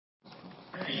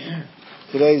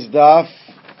Today's daf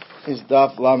is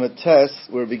daf Lamed Tes.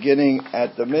 We're beginning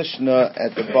at the Mishnah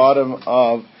at the bottom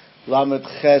of Lamed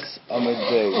Ches Amud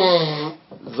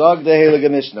Beis. Zog the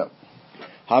Heilige Mishnah.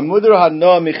 Hamudr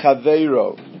hano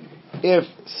michaveiro. If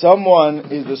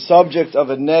someone is the subject of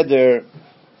a neder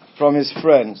from his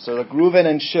friend, so like Reuven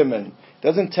and Shimon,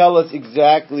 doesn't tell us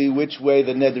exactly which way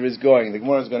the neder is going. The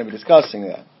Gemara is going to be discussing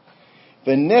that.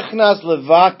 V'nichnas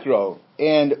levakro,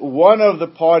 and one of the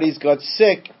parties got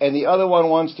sick, and the other one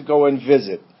wants to go and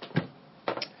visit.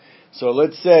 So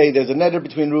let's say there's a neder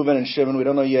between Reuven and Shimon. We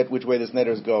don't know yet which way this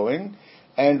neder is going,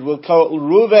 and we'll call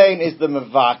Reuven is the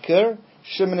mevaker,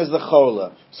 Shimon is the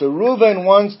chola. So Reuven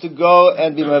wants to go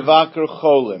and be mevaker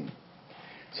cholim.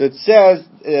 So it says,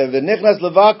 v'nichnas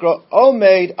levakro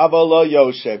omeid avalo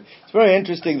yoshev. It's very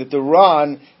interesting that the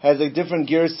Ran has a different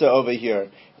girsa over here.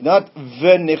 Not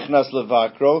v'nichnas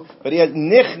levakro, but he has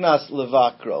nichnas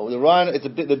levakro. The Ran,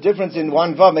 the difference in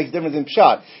one vav makes a difference in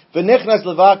pshat. V'nichnas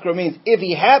levakro means if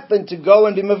he happened to go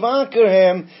and be mevaker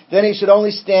him, then he should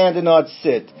only stand and not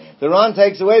sit. The Ran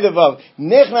takes away the vav.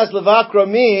 Nichnas levakro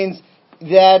means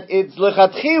that it's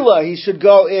lechatchila, he should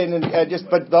go in and just,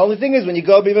 but the only thing is when you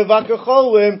go be mevaker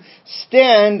cholim,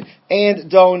 stand and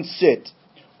don't sit.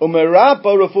 Umerapo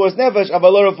refuas nefesh,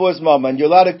 avalo refuas mammon. You're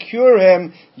allowed to cure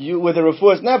him with a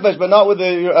refuas nefesh, but not with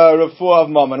a refuah of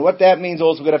mammon. What that means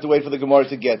also we're going to have to wait for the Gemara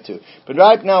to get to. But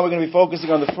right now we're going to be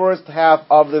focusing on the first half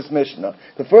of this Mishnah.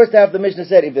 The first half of the Mishnah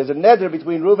said if there's a neder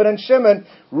between Reuven and Shimon,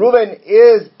 Reuven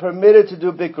is permitted to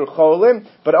do bikur cholim,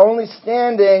 but only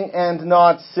standing and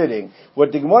not sitting.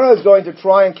 What the Gemara is going to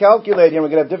try and calculate here, we're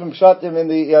going to have different pshatim in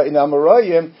the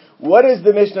Amoraim. What is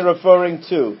the Mishnah referring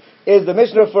to? Is the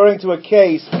Mishnah referring to a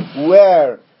case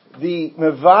where the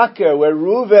mevaker, where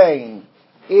Reuven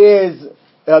is,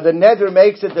 the neder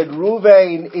makes it that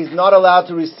Reuven is not allowed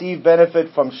to receive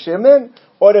benefit from Shimon?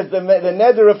 Or is the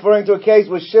neder referring to a case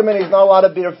where Shimon is not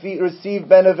allowed to receive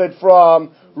benefit from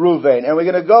Reuven? And we're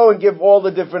going to go and give all the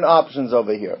different options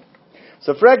over here.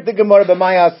 So, frek the Gemara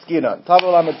b'maya askinan,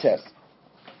 Tavol Amates.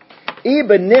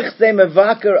 Iba nichse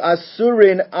mevaker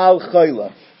asurin al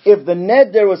chayla. If the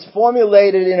neder was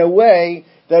formulated in a way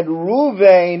that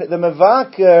Reuven, the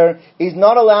mevaker, is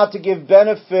not allowed to give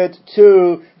benefit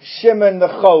to Shimon the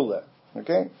chola.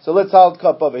 Okay? So let's hold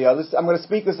cup over here. I'm going to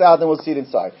speak this out and we'll see it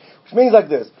inside. Which means like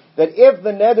this, that if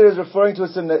the neder is referring to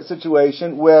a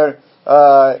situation where,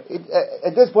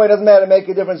 at this point it doesn't matter to make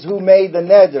a difference who made the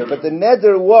neder, but the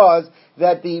neder was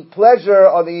that the pleasure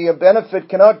or the benefit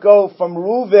cannot go from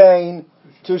Reuven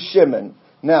to Shimon.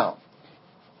 Now,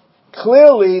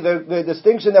 clearly, the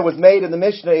distinction that was made in the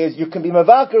Mishnah is you can be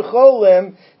mevaker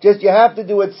cholim, just you have to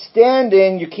do it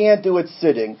standing, you can't do it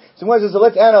sitting. So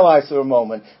let's analyze for a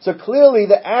moment. So clearly,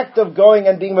 the act of going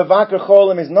and being mevaker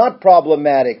cholim is not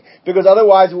problematic, because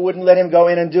otherwise we wouldn't let him go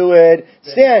in and do it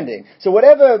standing. So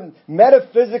whatever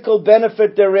metaphysical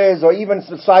benefit there is, or even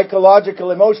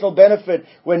psychological, emotional benefit,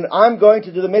 when I'm going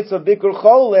to do the mitzvah of bikur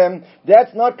cholim,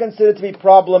 that's not considered to be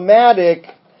problematic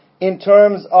in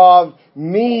terms of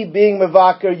me being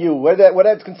mevaker you. Whether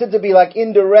it's considered to be like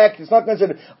indirect, it's not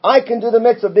considered, I can do the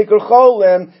mitzvah of bikur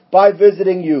cholim by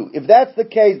visiting you. If that's the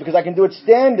case, because I can do it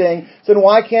standing, so then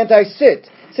why can't I sit?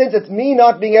 Since it's me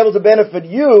not being able to benefit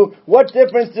you, what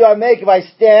difference do I make if I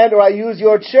stand or I use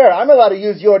your chair? I'm allowed to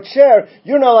use your chair,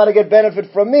 you're not allowed to get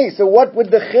benefit from me. So what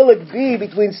would the chiluk be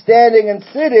between standing and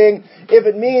sitting if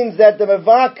it means that the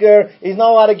mevaker is not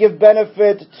allowed to give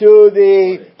benefit to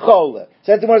the chola?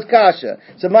 So that's the most kasha.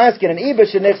 So maskin and iba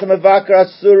shenich mevaker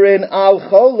asurin al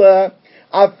chola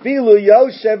afilu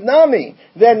yoshev nami.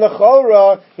 Then the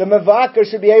chora, the mevaker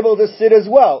should be able to sit as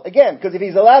well. Again, because if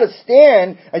he's allowed to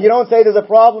stand, and you don't say there's a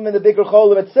problem in the bikur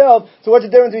cholim itself, so what's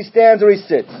the difference if he stands or he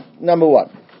sits? Number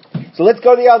one. So let's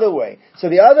go the other way. So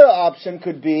the other option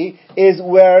could be, is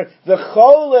where the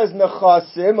chola is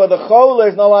nechasim, or the chola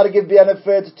is not allowed to give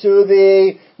benefit to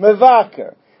the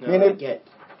mevaker. Meaning,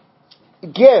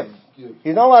 give.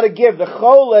 He's not allowed to give. The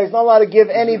chola is not allowed to give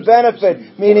any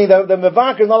benefit, meaning the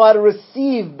mevaker is not allowed to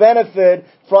receive benefit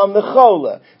from the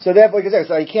chola. So therefore,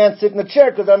 so he can't sit in the chair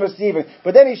because I'm receiving.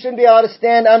 But then he shouldn't be allowed to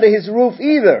stand under his roof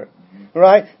either.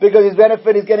 Right? Because his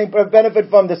benefit is getting benefit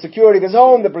from the security of his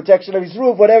home, the protection of his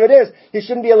roof, whatever it is. He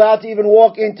shouldn't be allowed to even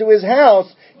walk into his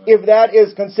house if that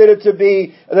is considered to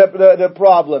be the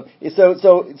problem. So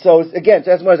again, so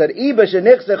that's what I said. Iba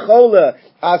shenichse chola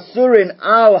asurin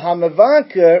al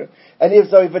hamavaker. And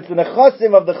if it's the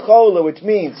nechasim of the chola, which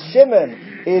means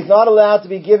Shimon is not allowed to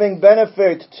be giving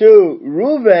benefit to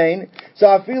Reuven, So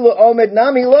afilu omed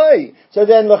nami loy. So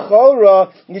then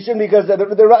lechora, you shouldn't, because the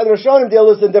Rishonim deal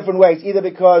with this in different ways, either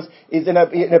because he's in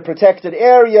a protected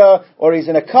area or he's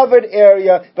in a covered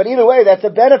area. But either way, that's a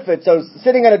benefit. So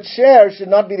sitting in a chair should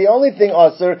not be the only thing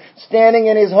usher. Standing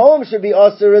in his home should be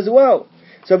usher as well.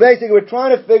 So basically, we're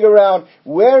trying to figure out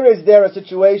where is there a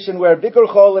situation where Bikur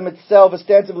Cholim itself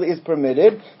ostensibly is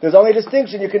permitted. There's only a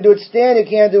distinction. You can do it standing, you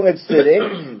can't do it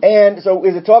sitting. And so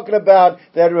is it talking about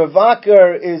that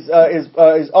Ravaker is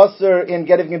usher in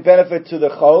giving benefit to the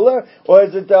Chola, or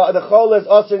is it the Chola is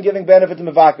usher in giving benefit to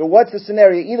Mavaker? What's the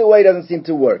scenario? Either way, it doesn't seem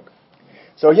to work.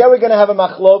 So here we're going to have a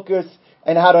machlokus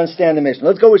and how to understand the Mishnah.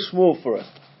 Let's go with Shmuel first.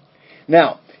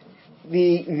 Now,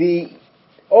 the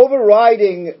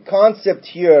overriding concept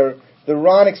here, the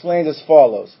Ran explains as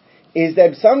follows, is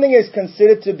that something is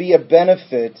considered to be a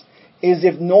benefit is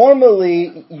if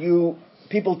normally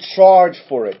people charge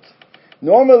for it.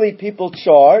 Normally people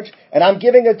charge, and I'm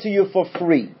giving it to you for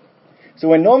free. So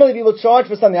when normally people charge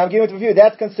for something, I'm giving it for free,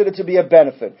 that's considered to be a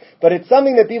benefit. But it's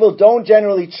something that people don't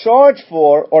generally charge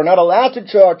for, or not allowed to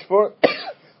charge for,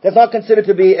 that's not considered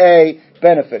to be a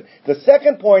benefit. The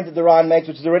second point that the Ran makes,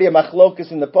 which is already a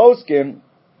machlokus in the poskim,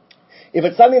 if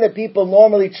it's something that people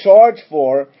normally charge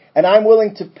for, and I'm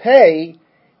willing to pay,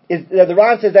 the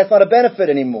Ran says that's not a benefit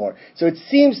anymore. So it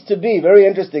seems to be, very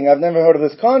interesting, I've never heard of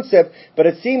this concept, but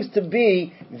it seems to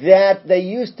be that they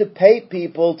used to pay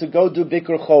people to go do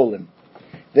Bikur Cholim.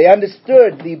 They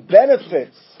understood the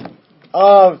benefits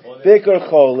of Bikur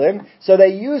Cholim, so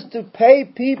they used to pay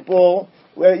people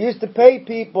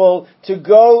to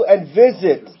go and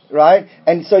visit, right?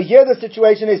 And so here the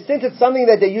situation is, since it's something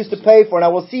that they used to pay for, and I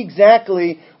will see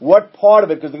exactly what part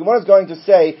of it, because the Gemara is going to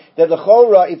say that the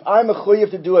Chora, if I'm a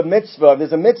chuyev to do a mitzvah, if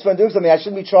there's a mitzvah and doing something, I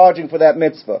shouldn't be charging for that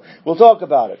mitzvah. We'll talk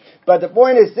about it. But the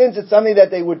point is, since it's something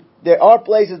that there are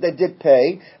places that did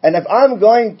pay, and if I'm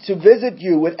going to visit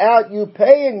you without you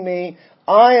paying me,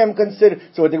 I am considered.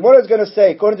 So what the Gemara is going to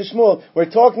say, according to Shmuel, we're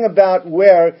talking about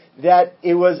where that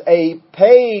it was a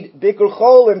paid Bikur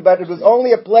Cholim, but it was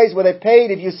only a place where they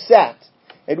paid if you sat.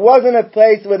 It wasn't a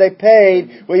place where they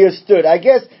paid where you stood. I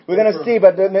guess we're going to see,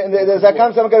 but there's some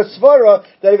kind of svara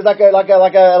that if it's like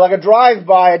a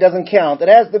drive-by, it doesn't count. It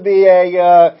has to be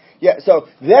So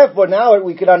therefore, now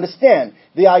we can understand.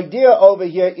 The idea over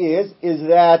here is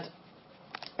that.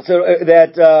 So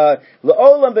that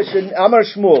la'olam Amar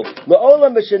Shmuel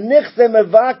la'olam b'shenichse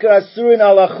mevaker asurin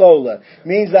ala chola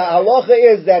means that halacha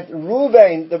is that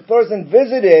Reuven, the person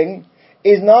visiting,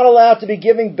 is not allowed to be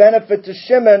giving benefit to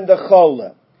Shimon the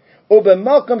chola. And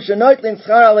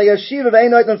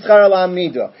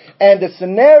the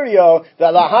scenario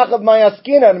that lahachav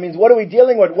mayaskina means, what are we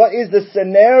dealing with? What is the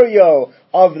scenario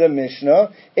of the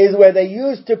Mishnah? Is where they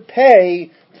used to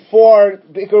pay for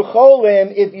Bikur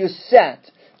Cholim if you sat.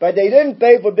 But they didn't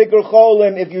pay for Bikur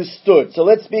Cholim if you stood. So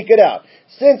let's speak it out.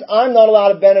 Since I'm not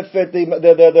allowed to benefit the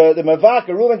Mavaka,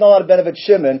 Reuben's not allowed to benefit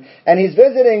Shimon, and he's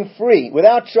visiting free,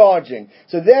 without charging.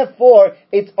 So therefore,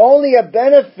 it's only a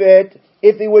benefit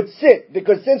if he would sit,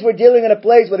 because since we're dealing in a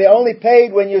place where they only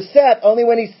paid when you sat, only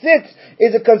when he sits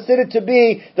is it considered to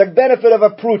be the benefit of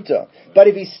a pruta. But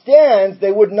if he stands,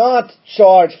 they would not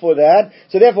charge for that.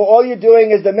 So therefore, all you're doing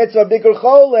is the mitzvah Bikur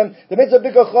Cholim. The mitzvah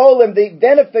Bikur Cholim, the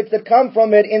benefits that come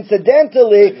from it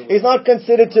incidentally, is not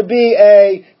considered to be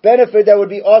a benefit that would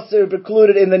be also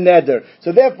precluded in the neder.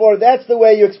 So therefore, that's the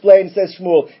way you explain, says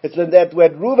Shmuel. It's that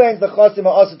when Reuven's the chosim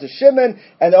are also to Shimon,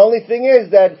 and the only thing is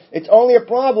that it's only a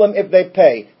problem if they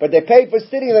pay. But they pay for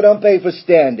sitting, they don't pay for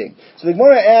standing. So the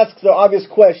Gemara asks the obvious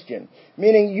question,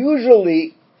 meaning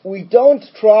usually we don't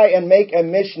try and make a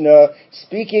Mishnah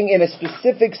speaking in a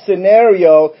specific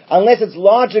scenario unless it's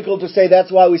logical to say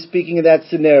that's why we're speaking in that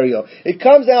scenario. It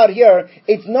comes out here,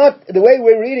 it's not, the way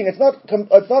we're reading, it's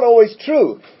not always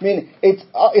true. I mean, it's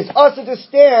usher to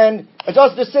stand, it's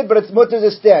usher to sit, but it's mutter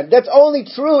to stand. That's only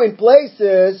true in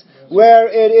places where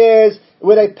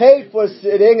they paid for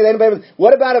sitting.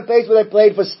 What about a place where they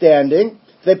paid for standing?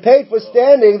 If they paid for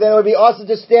standing, then it would be also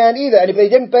to stand either. And if they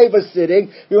didn't pay for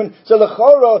sitting, so the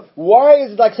choro, why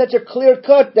is it like such a clear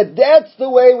cut that that's the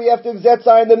way we have to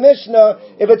exetzai in the Mishnah?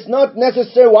 If it's not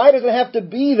necessary, why does it have to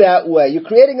be that way? You're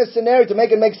creating a scenario to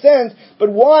make it make sense, but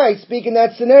why speak in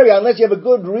that scenario unless you have a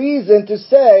good reason to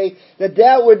say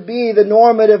that would be the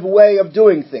normative way of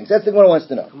doing things? That's the Gemara wants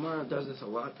to know. Gemara does this a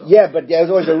lot, though. Yeah, but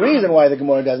there's always a reason why the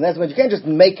Gemara doesn't. That's when you can't just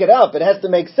make it up. It has to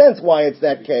make sense why it's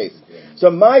that case. So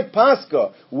my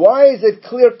Pascha, why is it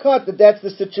clear cut that that's the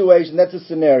situation, that's the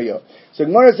scenario? So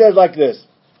Gemara says like this.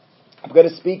 I'm going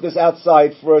to speak this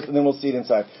outside first and then we'll see it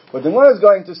inside. What the Gemara is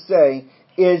going to say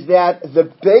is that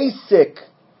the basic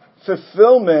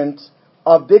fulfillment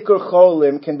of Bikur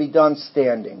Cholim can be done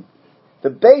standing. The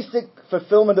basic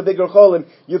fulfillment of Bikur Cholim,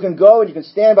 you can go and you can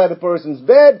stand by the person's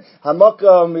bed.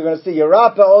 Hamakam, you're going to see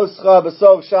Yerapa Oscha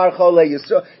B'Sov Shar Chole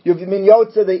Yisro. You've been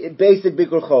yotze the basic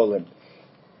Bikur Cholim.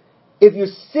 If you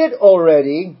sit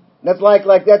already, that's like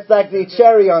the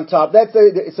cherry on top.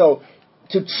 So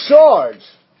to charge.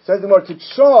 Says the more to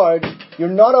charge, you're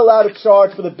not allowed to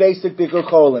charge for the basic Bikur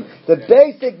Cholim. The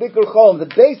basic Bikur Cholim, the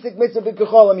basic mitzvah Bikur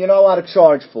Cholim, you're not allowed to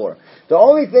charge for. The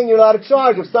only thing you're allowed to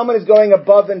charge if someone is going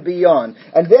above and beyond.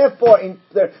 And therefore,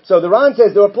 so the Ran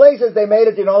says there were places they made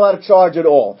it you're not allowed to charge at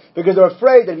all. Because they're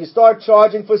afraid that if you start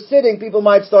charging for sitting, people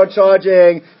might start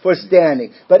charging for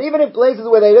standing. But even in places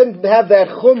where they didn't have that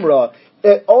chumrah,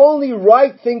 the only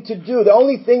right thing to do, the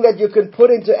only thing that you can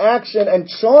put into action and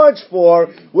charge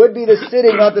for would be the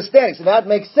sitting, not the standing. So that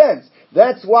makes sense.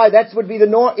 That would be the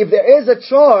norm. If there is a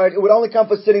charge, it would only come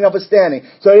for sitting, not for standing.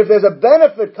 So if there's a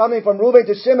benefit coming from Reuven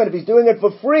to Shimon, if he's doing it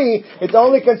for free, it's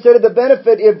only considered the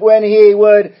benefit when he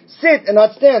would sit and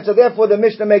not stand. So therefore the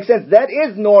Mishnah makes sense. That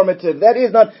is normative. That is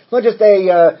not just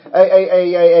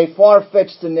a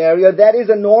far-fetched scenario. That is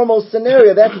a normal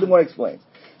scenario. That's what the more explains.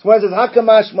 So when it says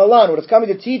Hakamash Malan, what it's coming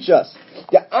to teach us,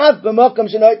 that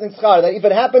if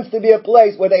it happens to be a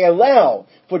place where they allow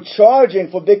for charging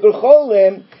for Bikur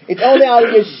Cholim, it's only al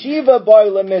yeshiva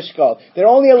boile mishkal. They're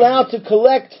only allowed to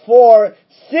collect for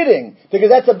sitting, because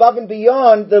that's above and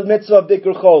beyond the mitzvah of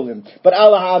Bikur Cholim. But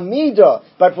al hamida,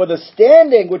 but for the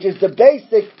standing, which is the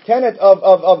basic tenet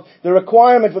of the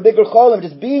requirement for Bikur Cholim,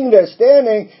 just being there,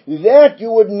 standing, that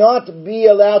you would not be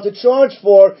allowed to charge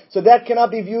for, so that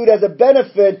cannot be viewed as a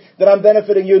benefit that I'm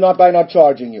benefiting you not by not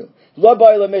charging you. Lo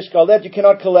boile mishkal, that you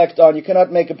cannot collect on, you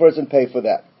cannot make a person pay for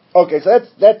that. Okay, so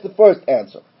that's the first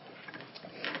answer.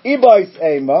 Ibais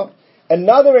Ema,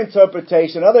 another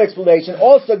interpretation, another explanation,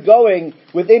 also going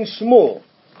within Shmuel.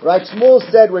 Right, Shmuel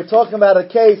said we're talking about a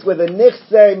case with a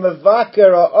nichse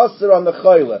mevaker or osir on the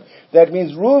choyle. That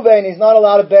means Reuven is not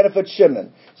allowed to benefit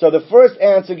Shimon. So the first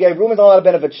answer gave Reuven's not allowed to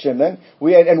benefit Shimon.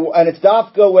 And it's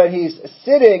dafka when he's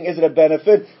sitting is it a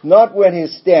benefit, not when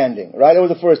he's standing. Right, that was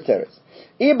the first teretz.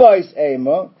 Ibais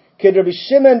Ema. Rabbi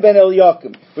Shimon ben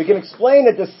Eliakim. We can explain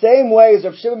it the same way as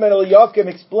Rabbi Shimon ben Eliakim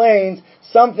explains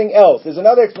something else. There's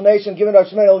another explanation given by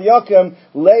Rabbi Shimon ben Eliakim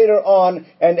later on,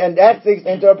 and that's the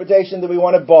interpretation that we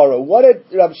want to borrow. What did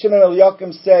Rabbi Shimon ben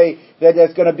Eliakim say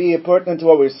that's going to be pertinent to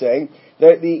what we're saying?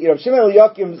 Rabbi Shimon ben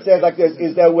Eliakim says like this,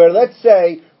 is that where, let's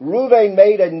say, Reuven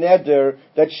made a neder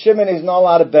that Shimon is not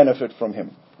allowed to benefit from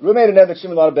him. Reuven made a neder that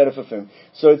Shimon is not allowed to benefit from him.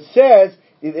 So it says,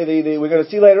 we're going to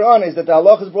see later on, is that the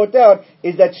halach is brought down,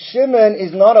 is that Shimon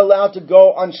is not allowed to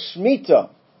go on Shemitah.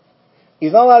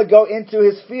 He's not allowed to go into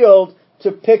his field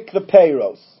to pick the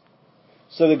peiros.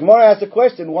 So the Gemara asks the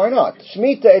question, why not?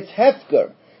 Shemitah, it's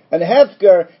hefker. And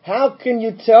hefker, how can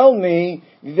you tell me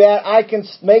that how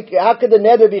could the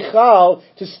neder be chal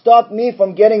to stop me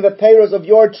from getting the peiros of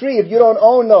your tree if you don't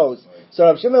own those? So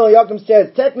Rav Shimon Yaakov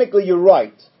says, technically you're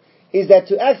right. Is that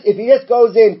if he just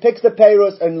goes in, picks the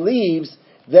peiros and leaves,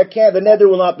 the neder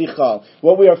will not be chal.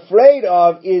 What we're afraid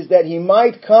of is that he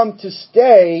might come to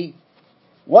stay,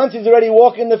 once he's already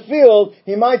walking the field,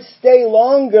 he might stay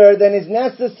longer than is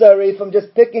necessary from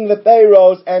just picking the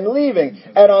peiros and leaving.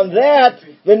 And on that,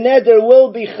 the neder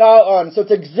will be chal on. So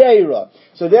it's a gzeira.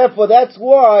 So therefore, that's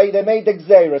why they made the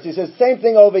gzeira. So he says, same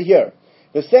thing over here.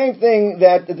 The same thing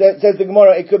that says the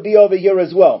Gemara, it could be over here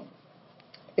as well.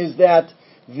 Is that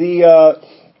the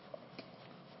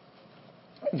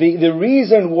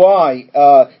reason why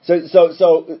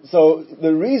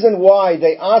the reason why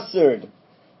they assered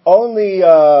only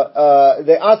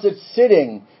they assered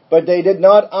sitting, but they did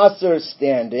not asser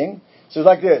standing. So it's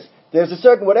like this: there's a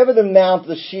certain whatever the amount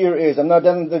the shear is.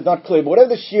 It's not clear, but whatever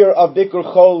the shear of Bikur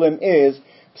Cholim is,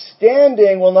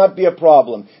 standing will not be a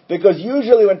problem, because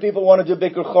usually when people want to do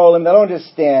Bikur Cholim, they don't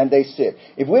just stand, they sit.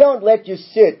 If we don't let you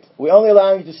sit, we only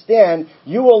allow you to stand,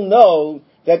 you will know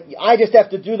that I just have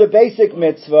to do the basic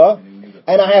mitzvah,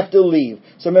 and I have to leave.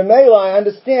 So Memela, I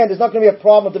understand there's not going to be a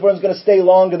problem if the person's going to stay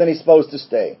longer than he's supposed to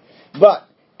stay. But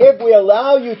if we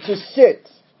allow you to sit,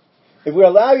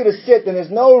 then there's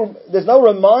no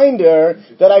reminder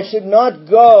that I should not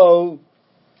go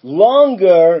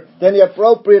longer than the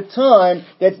appropriate time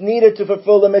that's needed to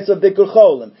fulfill the mitzvah of Bikur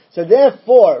Cholim. So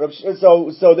therefore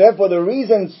the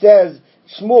reason says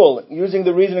Shmuel, using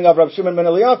the reasoning of Rav Shimon ben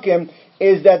Eliakim,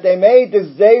 is that they made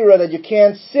the zera that you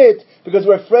can't sit because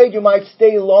we're afraid you might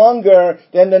stay longer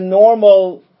than the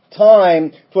normal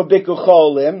time for Bikur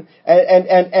Cholim.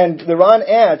 And the Ran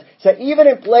adds, so even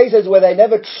in places where they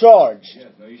never charge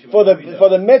for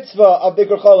the mitzvah of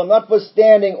Bikur Cholim, not for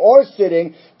standing or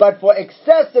sitting, but for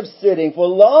excessive sitting, for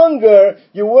longer,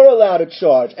 you were allowed to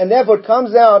charge. And therefore it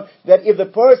comes out that if the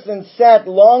person sat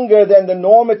longer than the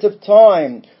normative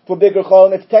time for bigger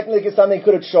cholim, it's technically something he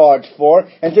could have charged for.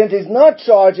 And since he's not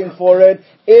charging for it,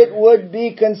 it would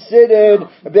be considered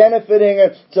benefiting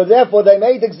it. So therefore they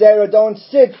made the gzera, don't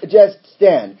sit, just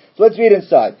stand. So let's read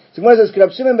inside. So Gemara says,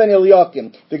 Shifman ben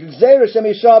Eliakim, the gzera shem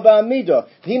yisha ba'amida.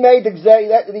 He made the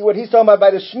gzera, what he's talking about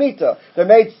by the shmita. They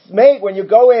made when you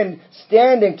go in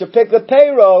standing to pick the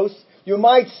payros, you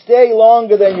might stay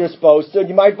longer than you're supposed to,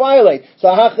 you might violate. So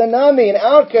hachanami, in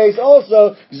our case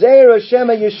also, gzera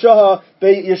shema yishaha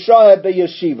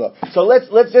b'yeshiva. So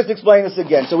let's just explain this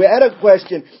again. So we had a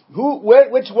question,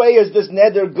 which way is this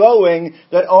neder going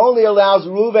that only allows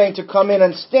Ruvain to come in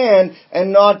and stand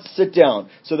and not sit down?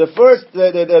 So the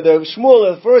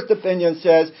Shmuel, the first opinion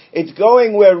says, it's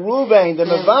going where Ruvain, the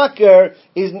mevaker,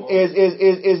 is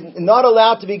not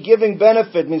allowed to be giving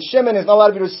benefit. Means Shimon is not allowed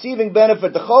to be receiving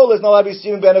benefit. The Chol is not allowed to be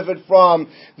receiving benefit from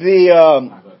the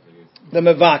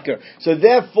mevaker. So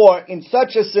therefore, in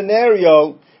such a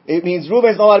scenario, it means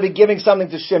Reuven is not allowed to be giving something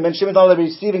to Shimon. Shimon is not allowed to be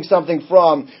receiving something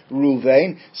from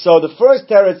Reuven. So the first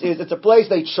teretz is it's a place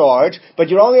they charge, but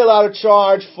you're only allowed to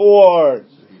charge for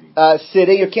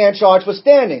sitting. You can't charge for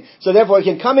standing. So therefore, you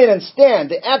can come in and stand.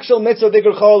 The actual mitzvah of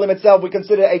Bikkur Cholim itself we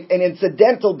consider an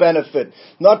incidental benefit,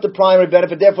 not the primary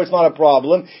benefit. Therefore, it's not a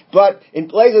problem. But in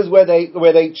places where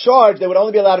they charge, they would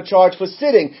only be allowed to charge for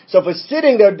sitting. So for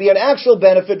sitting, there would be an actual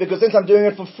benefit because since I'm doing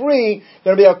it for free,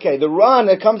 then it'll be okay. The Ran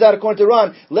that comes out according to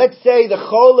Ran, let's say the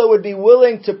Chola would be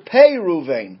willing to pay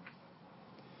Ruvain,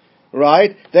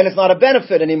 right? Then it's not a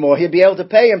benefit anymore. He'd be able to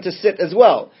pay him to sit as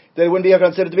well. That it wouldn't be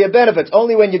considered to be a benefit.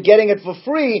 Only when you're getting it for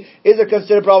free is it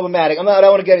considered problematic. I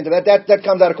don't want to get into that. That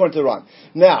comes out according to Ran.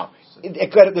 Now,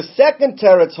 the second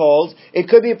teretz holds, it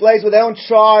could be a place where they don't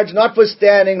charge, not for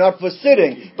standing, not for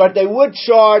sitting, but they would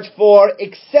charge for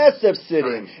excessive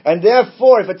sitting. And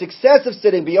therefore, if it's excessive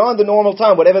sitting beyond the normal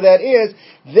time, whatever that is,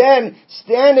 then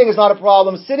standing is not a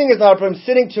problem, sitting is not a problem,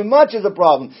 sitting too much is a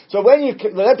problem. So when you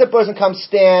let the person come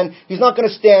stand, he's not going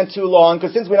to stand too long,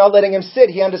 because since we're not letting him sit,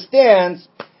 he understands,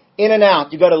 in and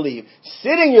out, you got to leave.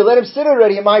 Sitting, you let him sit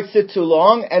already, he might sit too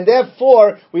long, and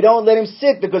therefore we don't let him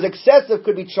sit because excessive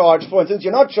could be charged for, and since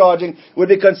you're not charging, would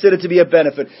be considered to be a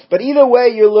benefit. But either way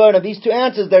you learn of these two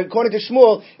answers, that according to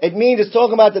Shmuel, it means it's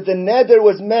talking about that the neder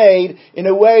was made in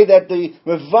a way that the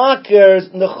mevaker's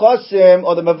nechosim,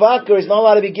 or the mevaker is not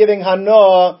allowed to be giving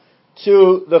hana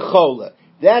to the chola.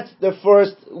 That's the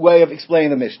first way of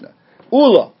explaining the Mishnah.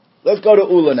 Ula. Let's go to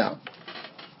Ula now.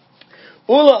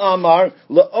 Ula Amar,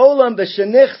 La'olam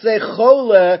b'shenichse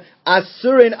chole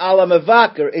asurin ala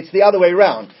mevaker. It's the other way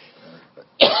around.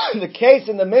 The case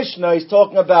in the Mishnah is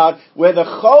talking about where the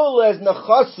choles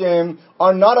nechosim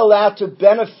are not allowed to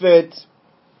benefit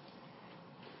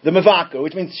the mevaker,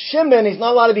 which means Shimon is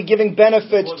not allowed to be giving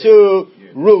benefit to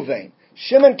Ruvain.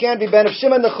 Shimon can't be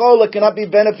Shimon the chola cannot be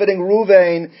benefiting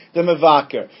Ruvain the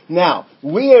mevaker. Now,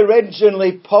 we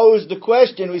originally posed the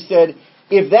question, we said,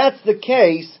 if that's the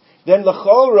case, then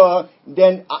l'chora,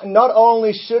 then not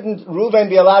only shouldn't Reuven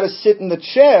be allowed to sit in the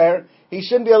chair, he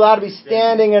shouldn't be allowed to be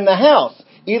standing in the house.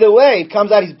 Either way, it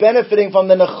comes out he's benefiting from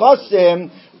the nechosim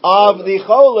of the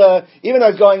chola, even though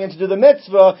he's going in to do the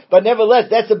mitzvah, but nevertheless,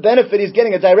 that's a benefit he's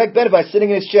getting, a direct benefit by sitting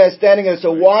in his chair, standing in it.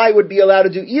 So why would be allowed to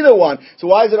do either one? So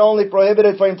why is it only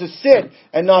prohibited for him to sit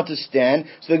and not to stand?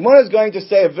 So the Gemara is going to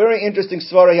say a very interesting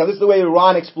svara here. This is the way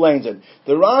Ran explains it.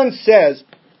 The Ran says,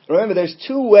 remember, there's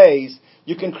two ways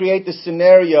you can create the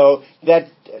scenario that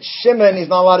Shimon is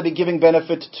not allowed to be giving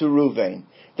benefit to Ruvain.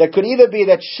 That could either be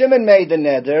that Shimon made the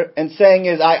neder and saying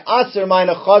is, I aser my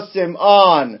nechosim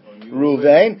on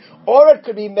Ruvain, or it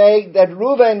could be made that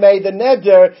Ruvain made the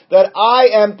neder that I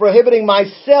am prohibiting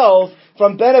myself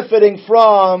from benefiting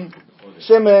from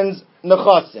Shimon's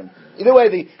nechosim. Either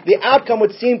way, the outcome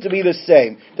would seem to be the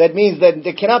same. That means that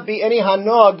there cannot be any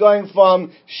hana going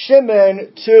from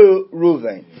Shimon to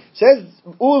Ruvain. Says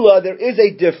Ula, there is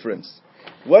a difference.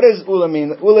 What does Ula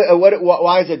mean?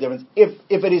 Why is there a difference? If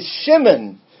it is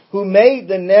Shimon who made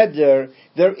the neder,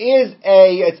 there is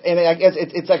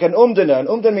it's like an umdana. An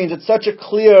umdana means it's such a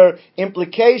clear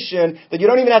implication that you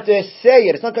don't even have to say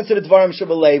it. It's not considered dvarim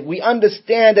shebalev. We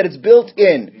understand that it's built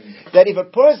in. That if a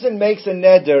person makes a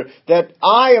neder that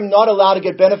I am not allowed to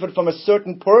get benefit from a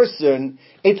certain person,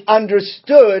 it's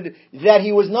understood that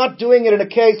he was not doing it in a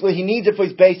case where he needs it for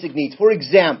his basic needs. For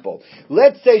example,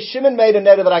 let's say Shimon made a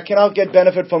neder that I cannot get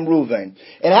benefit from Ruvain.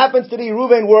 It happens to be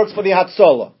Ruvain works for the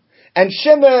Hatzalah. And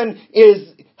Shimon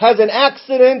has an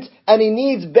accident and he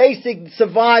needs basic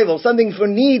survival, something for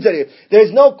needs.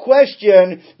 There's no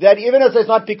question that even if it's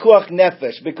not pikuach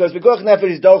nefesh, because pikuach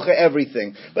nefesh is docha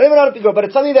everything, but even not a pikuach, but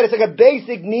it's something that is like a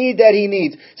basic need that he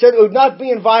needs. So it would not be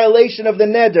in violation of the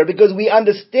neder, because we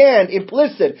understand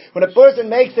implicit when a person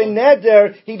makes a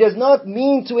neder, he does not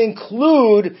mean to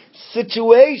include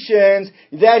situations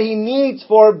that he needs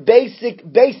for basic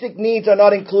needs are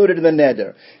not included in the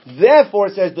neder. Therefore,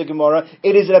 says the Gemara,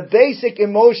 it is a basic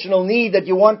emotional need that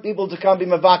you want people to come be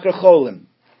mevakar cholim.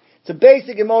 It's a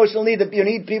basic emotional need that you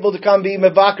need people to come be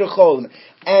mevakar cholim.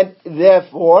 And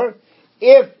therefore,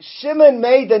 if Shimon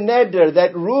made the neder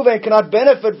that Reuven cannot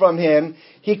benefit from him,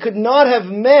 he could not have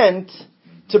meant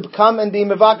to come and be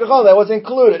mevakar cholim. That was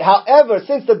included. However,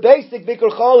 since the basic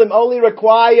bikur cholim only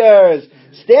requires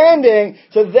standing,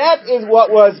 so that is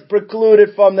what was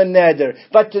precluded from the neder.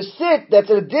 But to sit, that's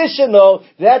additional,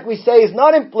 that we say is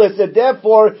not implicit.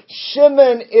 Therefore,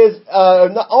 Shimon is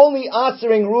not only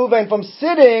answering Reuven from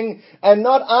sitting and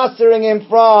not answering him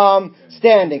from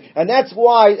standing. And that's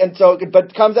why, but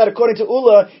it comes out according to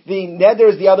Ula, the neder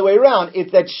is the other way around.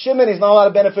 It's that Shimon is not allowed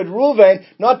to benefit Reuven,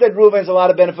 not that Reuven is allowed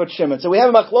to benefit Shimon. So we have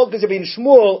a machlokas between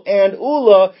Shmuel and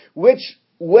Ula, which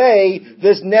way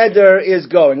this neder is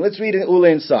going. Let's read in Ula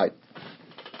inside.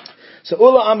 So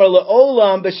Ula Amar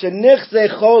Le'olam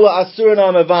b'shenichze chola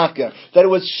asurna mevakar. That it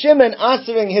was Shimon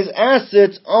answering his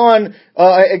assets on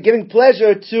giving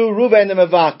pleasure to Reuven the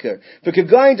mevakar.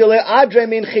 V'kegoyin to le'adre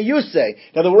min chiyusei.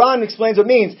 Now the Ran explains what it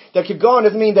means. That kegoyin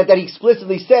doesn't mean that he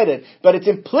explicitly said it, but it's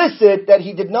implicit that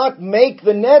he did not make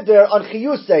the neder on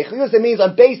chiyusei. Chiyusei means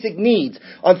on basic needs,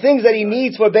 on things that he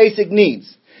needs for basic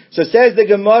needs. So says the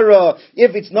Gemara,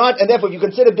 if it's not, and therefore if you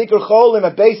consider bikur cholim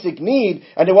a basic need,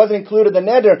 and it wasn't included in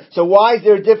the neder, so why is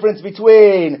there a difference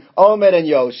between Omer and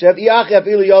Yoshev? Iyachef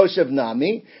ilu Yoshev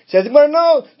nami. Says the Gemara,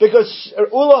 no, because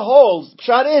Ula holds,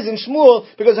 Pshat is in Shmuel,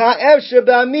 because ha'ev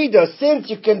sheba'amida, since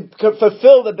you can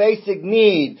fulfill the basic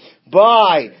need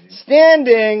by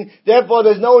standing, therefore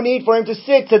there's no need for him to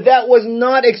sit. So that was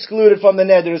not excluded from the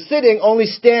neder. Sitting, only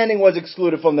standing was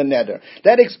excluded from the neder.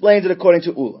 That explains it according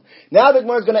to Ula. Now the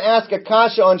Gemara is going to ask a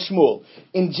kasha on Shmuel.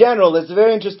 In general, there's a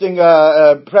very interesting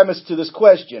premise to this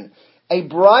question. A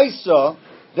brisa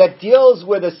that deals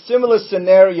with a similar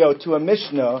scenario to a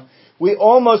Mishnah, we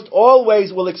almost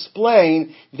always will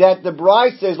explain that the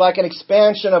brisa is like an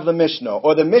expansion of the Mishnah,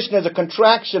 or the Mishnah is a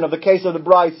contraction of the case of the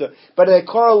brisa, but they're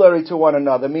corollary to one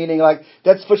another, meaning like,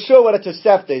 that's for sure what a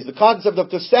Tosefta is. The concept of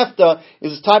Tosefta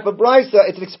is a type of brisa,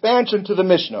 it's an expansion to the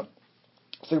Mishnah.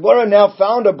 So Gemara now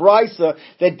found a brisa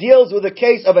that deals with the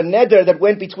case of a neder that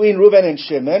went between Reuven and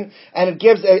Shimon, and it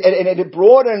gives and it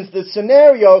broadens the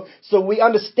scenario. So we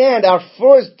understand our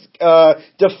first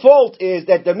default is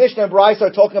that the Mishnah and brisa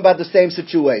are talking about the same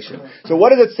situation. So what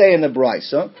does it say in the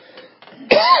brisa?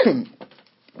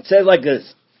 It says like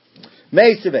this: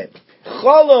 Meiseve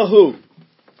Cholahu.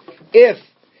 If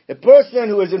a person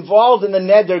who is involved in the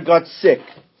neder got sick,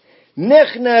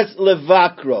 Nichnes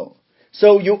levakro.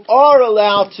 So you are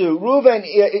allowed to, Reuven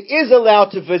is allowed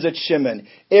to visit Shimon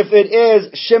if it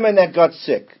is Shimon that got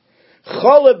sick.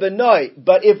 Chola benoi,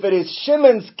 but if it is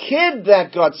Shimon's kid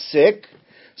that got sick,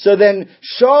 so then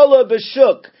Shala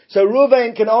b'shuk. So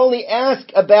Reuven can only ask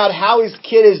about how his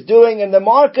kid is doing in the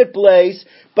marketplace,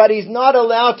 but he's not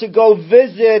allowed to go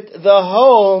visit the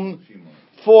home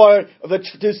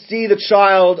to see the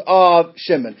child of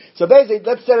Shimon. So basically,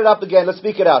 let's set it up again, let's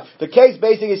speak it out. The case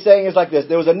basically saying is like this: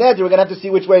 there was a neder, we're going to have to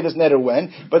see which way this neder went,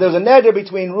 but there was a neder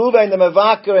between Reuven the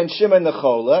Mevakar and Shimon the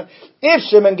Chola. If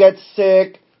Shimon gets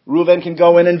sick, Reuven can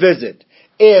go in and visit.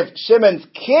 If Shimon's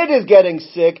kid is getting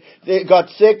sick,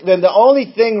 then the only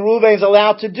thing Reuven is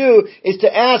allowed to do is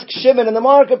to ask Shimon in the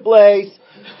marketplace,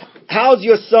 how's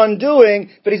your son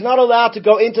doing? But he's not allowed to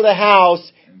go into the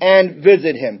house and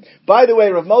visit him. By the way,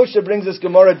 Rav Moshe brings this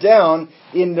Gemara down.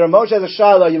 Rav Moshe has a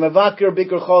shala, Yemavakir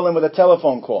Bikur Cholim, with a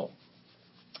telephone call.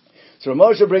 So Rav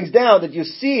Moshe brings down that you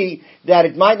see that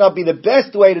it might not be the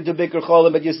best way to do Bikur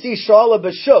Cholim, but you see Shala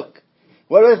B'Shuk.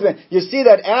 What does it mean? You see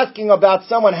that asking about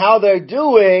someone how they're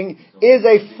doing is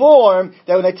a form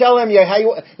that when they tell him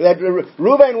that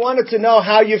Reuven wanted to know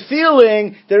how you're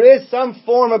feeling, there is some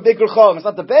form of Bikur Cholim. It's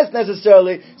not the best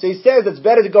necessarily, so he says it's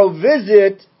better to go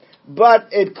visit, but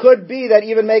it could be that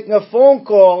even making a phone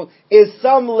call is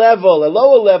some level, a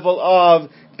lower level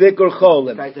of Bikur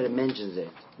Cholim. The fact that it mentions it.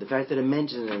 The fact that it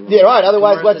mentions it. Yeah, right.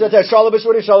 Otherwise, what's it? Shala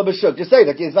b'shuri, shala b'shuk. Just say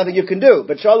that it's nothing you can do.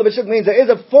 But shala b'shuk means there is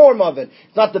a form of it.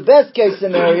 It's not the best case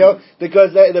scenario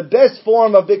because the best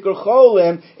form of bikur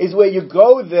cholim is where you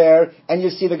go there and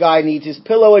you see the guy needs his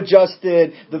pillow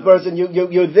adjusted. The person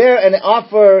you're there and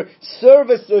offer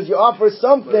services. You offer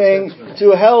something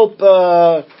to help.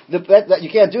 That you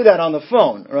can't do that on the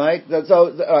phone, right?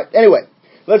 All right. Anyway,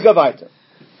 let's go weiter.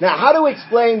 Now, how do we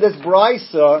explain this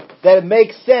brisa that it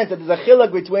makes sense that there's a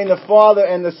chiluk between the father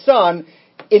and the son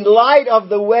in light of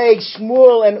the way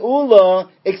Shmuel and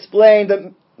Ula explain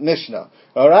the Mishnah?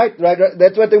 All right?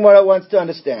 That's what the Gemara wants to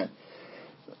understand.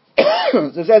 So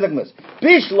it says like this: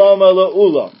 Bishloma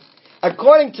Ula.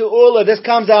 According to Ula, this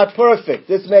comes out perfect.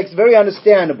 This makes very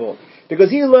understandable. Because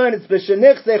he learned it's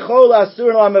b'shenich zechol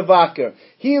asur l'mevaker.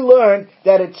 He learned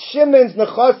that it's Shimon's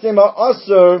nechasim are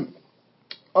asur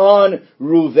on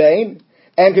Ruvain,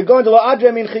 and could go into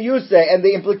la'adrem in chiyuse, and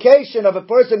the implication of a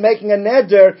person making a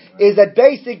neder is that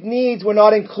basic needs were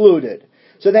not included.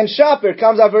 So then Shapir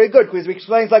comes out very good, because he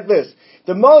explains like this.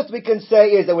 The most we can say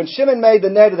is that when Shimon made the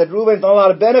neder that Reuven is not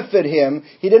allowed to benefit him,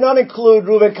 he did not include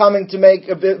Reuven coming to make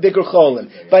a bigger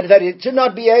cholim, but that it should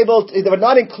not be able to, they were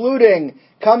not including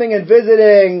coming and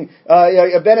visiting,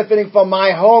 benefiting from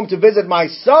my home to visit my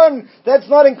son. That's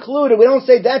not included. We don't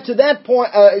say that to that point,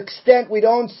 extent. We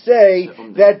don't say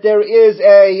that there is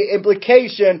a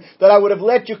implication that I would have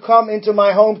let you come into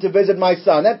my home to visit my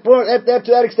son. That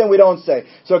to that extent we don't say.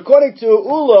 So according to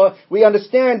Ula, we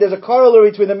understand there's a corollary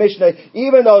between the Mishnah,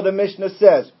 even though the Mishnah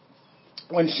says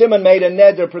when Shimon made a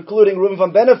neder precluding Reuven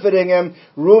from benefiting him,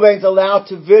 Reuven's allowed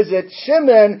to visit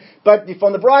Shimon, but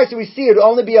from the brisa we see it would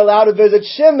only be allowed to visit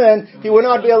Shimon, he would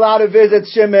not be allowed to visit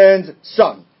Shimon's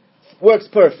son. Works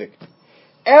perfect.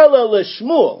 Ela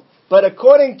l'Shmuel, but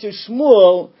according to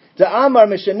Shmuel, the Amar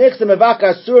Mishanichsim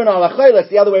Evaka Asurin Alachayla, it's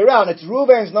the other way around. It's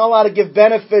Reuven's not allowed to give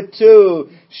benefit to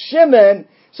Shimon.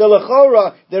 So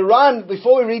l'chora, the Ran,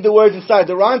 before we read the words inside,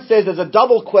 the Ran says there's a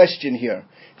double question here.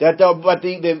 But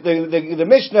the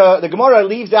Mishnah, the Gemara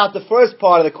leaves out the first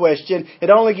part of the question.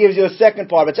 It only gives you a second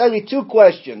part. But it's actually two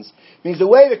questions. It means the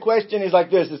way the question is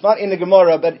like this. It's not in the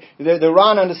Gemara, but the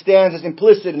Ran understands it's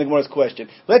implicit in the Gemara's question.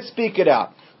 Let's speak it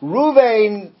out.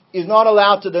 Reuven is not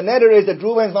allowed to, the neder is that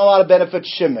Reuven is not allowed to benefit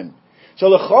Shimon. So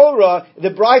l'chora, the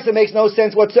brisa makes no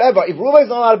sense whatsoever. If Reuven is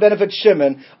not allowed to benefit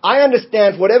Shimon, I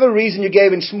understand for whatever reason you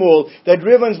gave in Shmuel that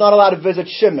Reuven is not allowed to visit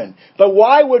Shimon. But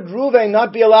why would Reuven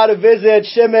not be allowed to visit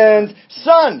Shimon's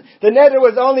son? The neder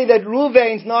was only that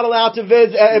Reuven is not allowed to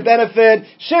benefit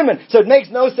Shimon. So it makes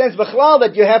no sense b'chlal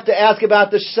that you have to ask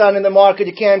about the son in the market.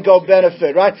 You can't go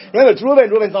benefit, right? Remember, it's Reuven.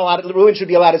 Reuven's not allowed. Reuven should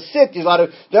be allowed to sit. He's allowed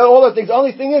to. All those things. The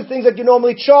only thing is things that you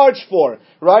normally charge for,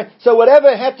 right? So whatever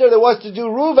heter there was to do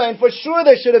Reuven, for sure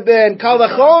there should have been Kal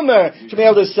Vachomer should be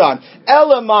able to son.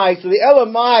 Elamai, so the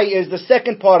Elamai is the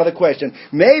second part of the question.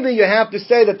 Maybe you have to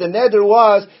say that the neder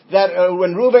was that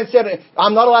when Reuven said,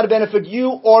 I'm not allowed to benefit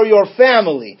you or your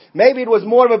family. Maybe it was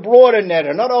more of a broader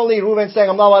neder. Not only Reuven saying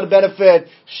I'm not allowed to benefit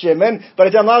Shimon, but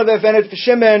it's I'm not allowed to benefit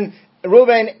Shimon,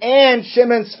 Reuven and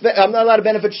I'm not allowed to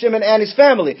benefit Shimon and his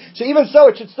family. So even so,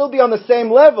 it should still be on the same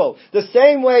level. The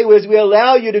same way as we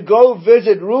allow you to go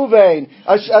visit Reuven,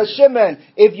 Shimon,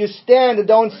 if you stand and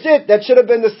don't sit, that should have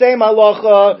been the same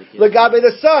halacha legabe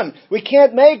the son. We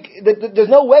can't there's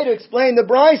no way to explain the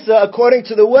brisa according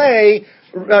to the way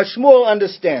Shmuel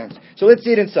understands. So let's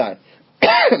see it inside.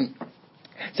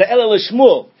 So Ela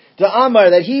Shmuel. The Amar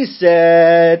that he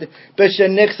said, that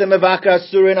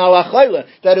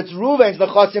it's Reuven's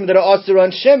nechasim that are asur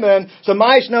on Shimon. So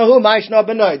ma'ishna hu, ma'ishna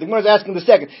b'nai. The Gemara is asking the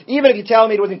second. Even if you tell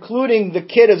me it was including the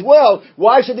kid as well,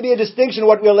 why should there be a distinction?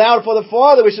 What we allowed for the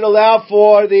father, we should allow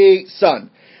for the son.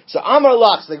 So Amar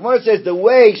Lach, the Gemara says the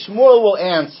way Shmuel will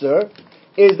answer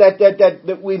is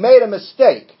that we made a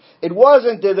mistake. It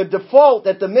wasn't the default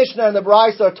that the Mishnah and the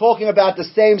Brisa are talking about the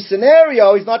same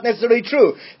scenario is not necessarily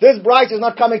true. This Brisa is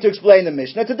not coming to explain the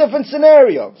Mishnah. It's a different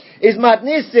scenario. Is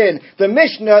Matnisin, the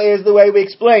Mishnah is the way we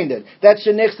explained it. That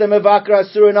Shenichsa Mevakra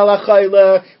Asurin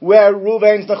Alachayla, where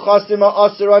Reuven's Nechasim are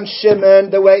Asur on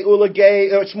Shimon, the way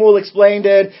Shmuel explained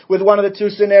it with one of the two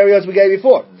scenarios we gave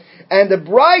before. And the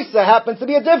Brisa happens to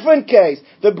be a different case.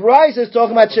 The Brisa is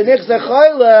talking about Shenich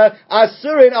Zechayla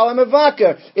Asurin Al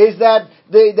Mevakar. Is that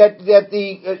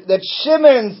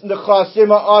Shimon's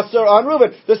Nechasim are Asur on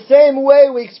Reuven. The same way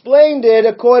we explained it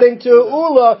according to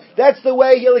Ula, that's the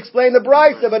way he'll explain the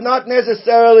Brisa, but not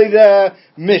necessarily the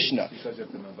Mishnah. Because if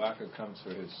the Mevakar comes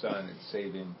for his son, it's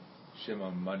saving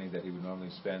Shimon money that he would normally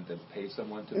spend to pay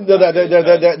someone to...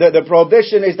 The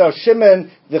prohibition is that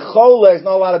Shimon, the Chola, is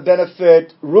not allowed to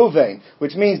benefit Ruvain,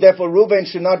 which means, therefore, Ruvain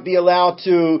should not be allowed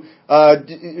to...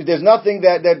 there's nothing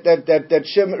that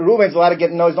Ruvain's allowed to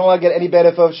get... No, he's not allowed to get any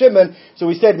benefit of Shimon, so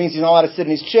we said it means he's not allowed to sit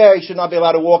in his chair, he should not be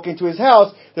allowed to walk into his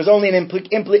house. There's only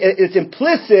it's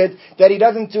implicit that he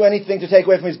doesn't do anything to take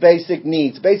away from his basic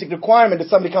needs. Basic requirement that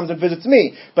somebody comes and visits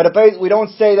me. But we don't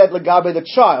say that Lagabe the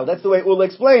child. That's the way Ula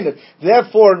explained it.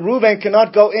 Therefore, Reuven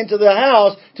cannot go into the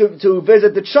house to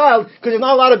visit the child because he's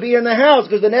not allowed to be in the house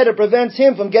because the neder prevents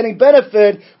him from getting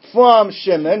benefit from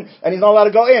Shimon, and he's not allowed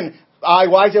to go in.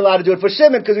 Why is he allowed to do it for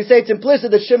Shimon? Because we say it's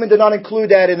implicit that Shimon did not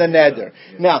include that in the neder.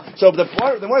 Yeah. Now, so the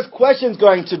first question is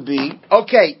going to be,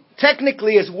 okay,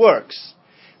 technically it works.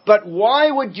 But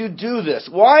why would you do this?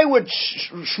 Why would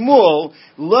Shmuel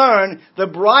learn the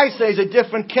Brisa is a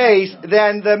different case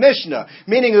than the Mishnah?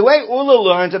 Meaning the way Ula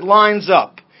learns, it lines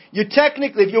up. You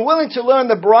technically, if you're willing to learn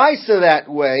the Brisa that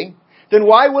way, then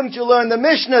why wouldn't you learn the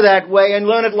Mishnah that way and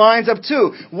learn it lines up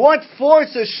too? What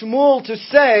forces Shmuel to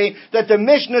say that the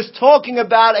Mishnah is talking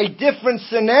about a different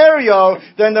scenario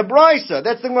than the Brisa?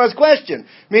 That's the first question.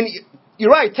 I mean, you're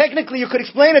right, technically you could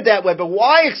explain it that way, but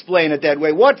why explain it that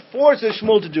way? What forces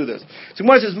Shmuel to do this? So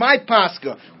Shmuel says, my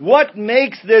paska, what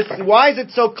makes this, why is it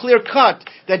so clear cut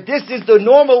that this is the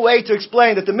normal way to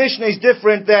explain that the Mishnah is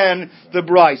different than the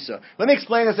Brisa? Let me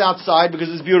explain this outside because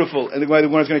it's beautiful, and the way the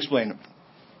one is going to explain it.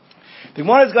 The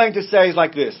one is going to say is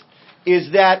like this,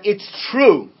 is that it's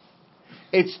true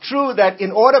that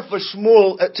in order for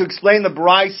Shmuel to explain the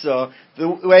Brisa the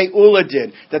way Ula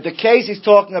did, that the case he's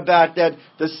talking about that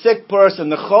the sick person,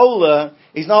 the Chola,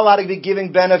 is not allowed to be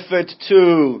giving benefit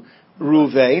to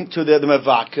Ruvain, to the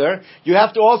Mevaker. You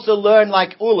have to also learn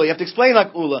like Ula, you have to explain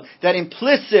like Ula, that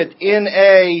implicit in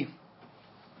a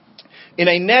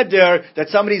neder that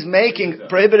somebody's making,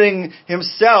 prohibiting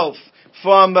himself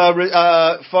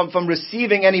from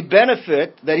receiving any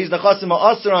benefit, that he's nechasim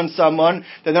or aser on someone,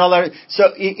 then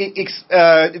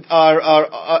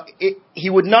he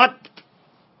would not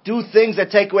do things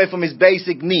that take away from his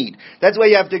basic need. That's what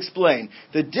you have to explain.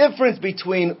 The difference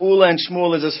between Ula and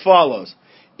Shmuel is as follows.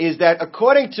 Is that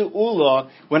according to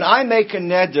Ula, when I make a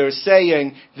neder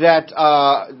saying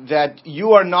that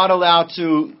you are not allowed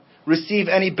to receive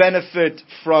any benefit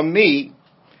from me,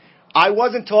 I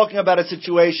wasn't talking about a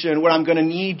situation where I'm going to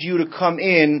need you to come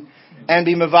in and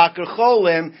be mevaker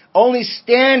cholim, only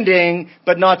standing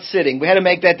but not sitting. We had to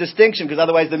make that distinction because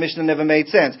otherwise the Mishnah never made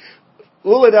sense.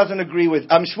 Ula doesn't agree with,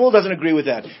 Shmuel doesn't agree with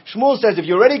that. Shmuel says if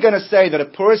you're already going to say that a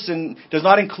person does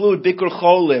not include bikur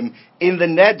cholim in the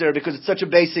neder because it's such a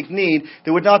basic need,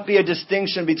 there would not be a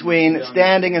distinction between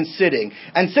standing and sitting.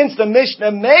 And since the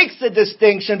Mishnah makes a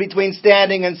distinction between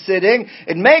standing and sitting,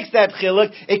 it makes that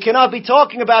chiluk, it cannot be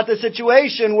talking about the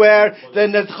situation where the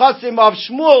nechasim of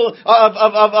Shmuel,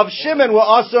 of Shimon were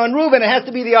also on Reuben. It has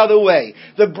to be the other way.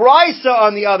 The Brisa,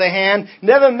 on the other hand,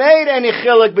 never made any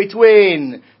chiluk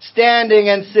between standing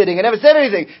and sitting. It never said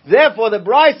anything. Therefore, the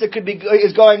Brisa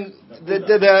is going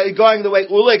the way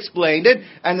Ula explained it,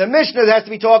 and the Mishnah has to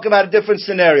be talking about a different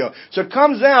scenario. So it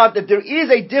comes out that there is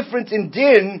a difference in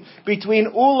din between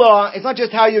Ula. It's not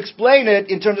just how you explain it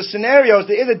in terms of scenarios.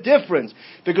 There is a difference.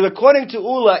 Because according to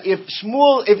Ula, if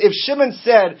Shimon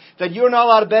said that you're not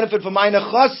allowed to benefit from my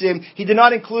nechasim, he did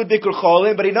not include bikur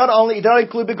cholim, but he did not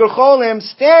include bikur cholim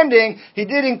standing, he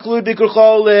did include bikur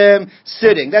cholim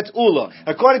sitting. That's Ula.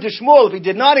 According to Shmuel, if he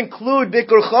did not include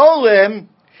bikur cholim,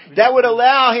 that would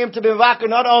allow him to be mevaker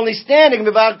not only standing,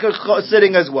 mevaker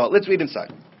sitting as well. Let's read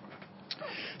inside.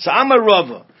 So Amar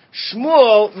Rava,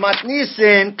 Shmuel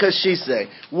matnisin kashise.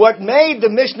 What made the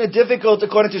Mishnah difficult,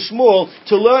 according to Shmuel,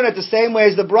 to learn it the same way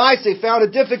as the Brisa, found a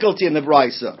difficulty in the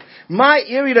Brisa. My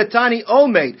iridatani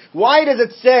omeid. Why does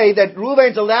it say that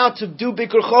Reuven's allowed to do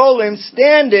bikur cholim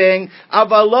standing,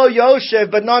 avalo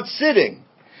yoshev, but not sitting?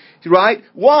 Right?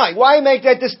 Why? Why make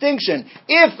that distinction?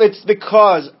 If it's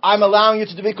because I'm allowing you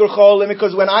to do bikur cholim,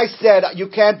 because when I said you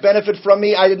can't benefit from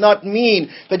me, I did not mean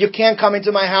that you can't come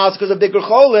into my house because of bikur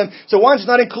cholim. So once it's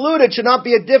not included, should not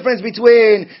be a difference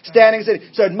between standing and sitting.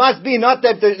 So it must be not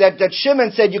that Shimon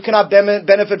said you cannot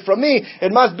benefit from me.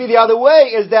 It must be the other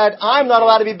way, is that I'm not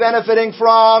allowed to be benefiting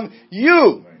from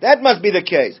you. That must be the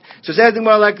case. So it says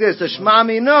more like this. The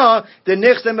Shmami no, the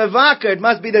Nichse Mevaker, it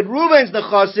must be that Reuven's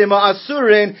Nechasim are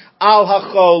Asurin al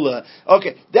HaChola.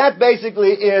 Okay, that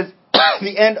basically is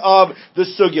the end of the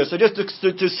Sugya. So just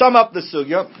to sum up the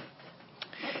Sugya,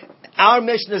 our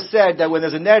Mishnah said that when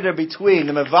there's a neder between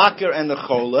the Mevaker and the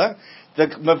Chola, the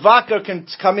Mavaker can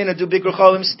come in and do Bikur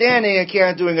Cholim standing and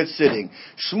can't doing it sitting.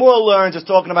 Shmuel learns is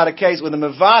talking about a case where the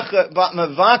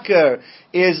Mavaker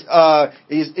is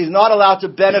not allowed to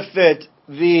benefit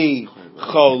the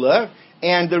Choler,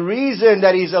 and the reason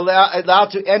that he's allowed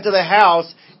to enter the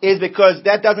house is because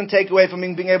that doesn't take away from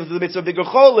him being able to do the mitzvah of Bikur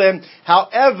Cholim.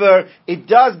 However, it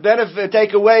does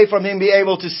take away from him being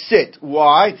able to sit.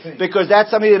 Why? Because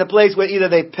that's something in a place where either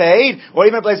they paid, or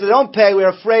even a place where they don't pay, we're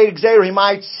afraid he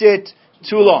might sit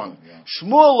too long.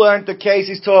 Shmuel learned the case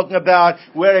he's talking about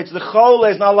where it's the Choler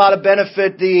is not allowed to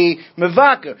benefit the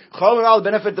Mevaker. Choler is not allowed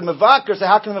to benefit the Mevaker, so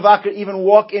how can the Mevaker even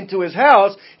walk into his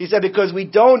house? He said because we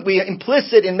are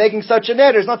implicit in making such a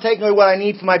neder. It's not taking away what I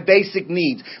need for my basic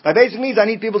needs. My basic needs, I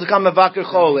need people to come Mevaker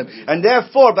Cholim. And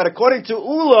therefore, but according to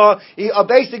Ula, our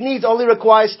basic needs only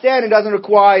require standing, doesn't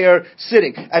require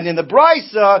sitting. And in the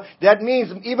Brisa, that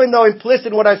means even though implicit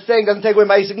in what I'm saying doesn't take away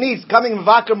my basic needs, coming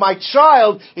Mevaker my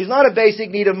child is not a basic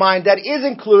need of mine. That is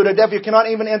included, therefore you cannot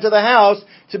even enter the house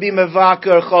to be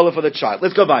mevaker chola for the child.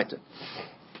 Let's go weiter.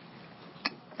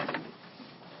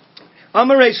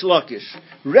 Amareish Lakish.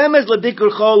 Remez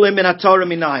lebikur cholim in Torah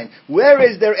minayin. Where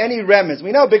is there any remez?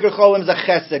 We know bikur cholim is a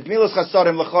chesed. Gmilos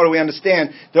chasadim lachor, we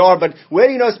understand there are, but where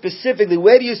do you know specifically,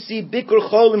 where do you see bikur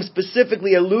cholim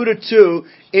specifically alluded to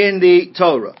in the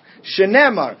Torah?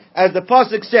 Shenemar, as the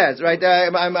pasuk says, right?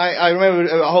 I remember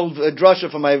a whole drasha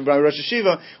from my Rosh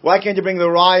Hashiva. Why can't you bring the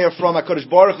raya from HaKadosh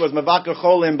Baruch Hu as Mevaker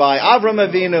Cholim by Avram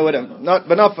Avinu?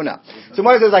 But not for now. So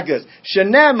what it says like this: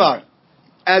 Shenemar,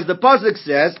 as the pasuk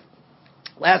says.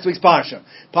 Last week's Parsha.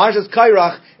 Parsha's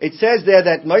Kairach, it says there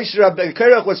that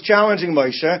Kairach was challenging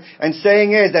Moshe and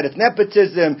saying is that it's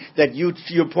nepotism, that you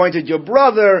appointed your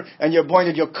brother and you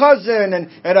appointed your cousin and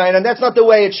that's not the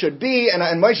way it should be. And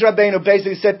Moshe Rabbeinu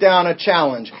basically set down a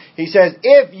challenge. He says,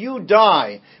 if you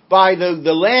die by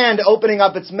the land opening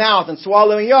up its mouth and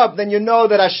swallowing you up, then you know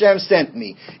that Hashem sent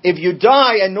me. If you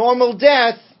die a normal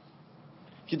death,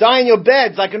 if you die in your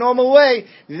beds like a normal way,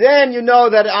 then you know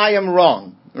that I am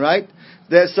wrong. Right?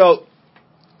 So,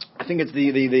 I think it's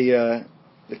the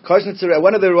Koshnitzer,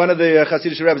 one of the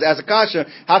Hasidic rabbis asked a kasha,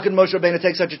 how could Moshe Rabbeinu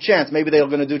take such a chance? Maybe they were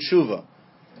going to do tshuva.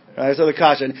 Right, so the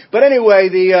kasha. But anyway,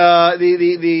 the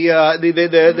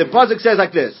pasuk says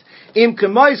like this: Im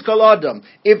kemois kol adam,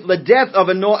 if the death of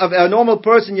a normal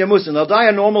person yamusin, they'll die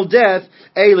a normal death.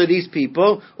 Eila, these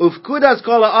people, ufkudas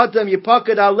kol adam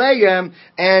yipakad aleim,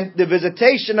 and the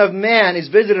visitation of man is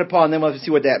visited upon them. Let's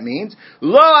see what that means.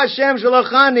 Lo Hashem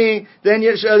shalachani, then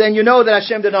you know that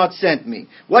Hashem did not send me.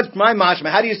 What's my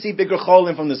mashma? How do you see bikur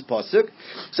cholim from this pasuk?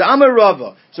 So Amar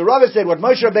Rava. So Rava said what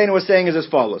Moshe Rabbeinu was saying is as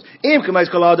follows: Im kemois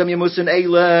kol adam yamusin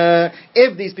eila,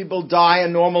 if these people die a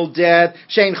normal death,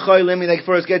 shein cholim, they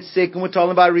first get sick, and we're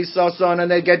talking about risason,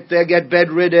 and they get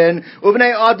bedridden.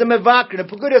 Uvnei adam mevaker, the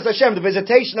Pegudas Hashem, the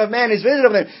visitation of man is visited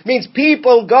on them. Means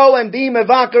people go and be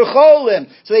mevaker cholim.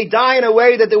 So they die in a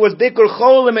way that there was bikur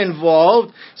cholim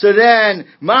involved. So then,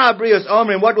 ma'abrios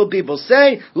omrim, what will people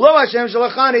say? Lo Hashem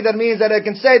shalachani, that means that they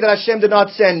can say that Hashem did not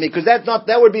send me, because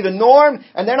that would be the norm,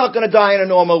 and they're not going to die in a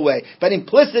normal way. But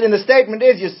implicit in the statement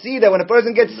is, you see that when a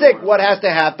person gets sick, what has to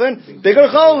happen? Bikur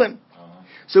cholim.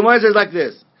 So one says like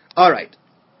this. Alright.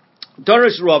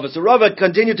 Dorish Rava. So Rava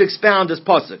continued to expound this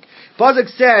pasuk. Pasuk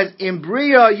says in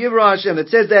Bria Yivra Hashem. It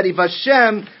says that if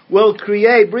Hashem will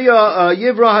create Bria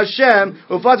Yivra Hashem,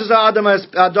 ufatzas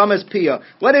Adamas Pia.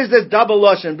 What is this double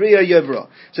lashon Bria Yivra?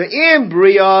 So in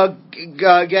Bria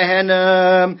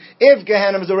Gehenna, if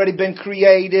Gehenna has already been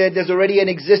created, there's already an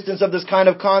existence of this kind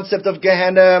of concept of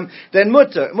Gehenna, then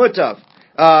mutav.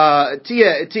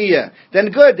 Tia.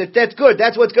 Then good. That's good.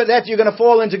 That's what's good. That's you're going to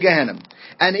fall into Gehenna.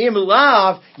 And im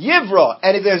lav yivra.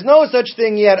 And if there's no such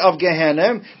thing yet of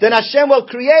Gehenna, then Hashem will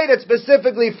create it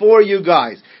specifically for you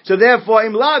guys. So therefore,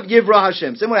 im lav yivra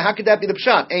Hashem. Similar, how could that be the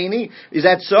pshat? Aini? Is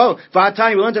that so?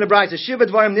 V'hatani, we learned in the Brayta, shiva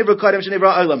dvarim nivra kodem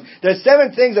shenivra olam. There's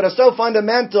 7 things that are so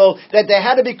fundamental that they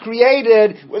had to be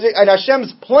created, and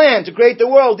Hashem's plan to create the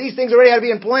world, these things already had to be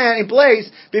in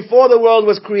place before the world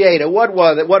was created. What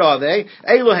are they?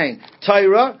 Elohein,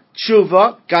 Torah,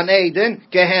 Tshuva, Gan Eden,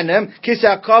 Gehenim,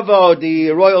 Kisah Kavod, the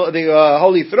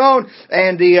holy throne,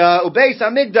 and the Ubeis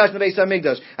HaMikdash, the Beis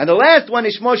HaMikdash. And the last one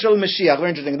is Shmo Shel Mashiach. Very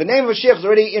interesting. The name of Mashiach is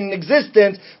already in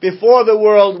existence before the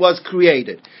world was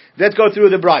created. Let's go through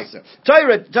the Brisa.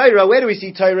 Torah, where do we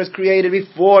see Torah is created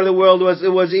before the world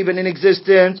was even in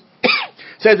existence?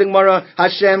 Says the Gemara,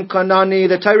 Hashem Kanani,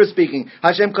 the Torah speaking,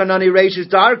 Hashem Kanani Reishis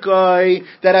Darkoi,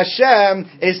 that Hashem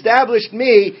established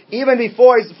me even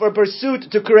before for pursuit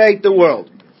to create the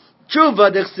world.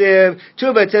 Tshuva dechsev.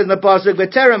 Tshuva, it says in the pasuk,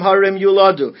 "V'terem harim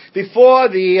yuladu." Before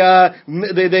the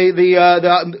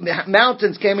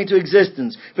mountains came into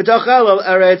existence, v'tachal al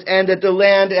eretz, and that the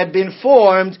land had been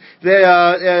formed.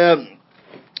 Then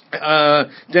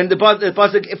the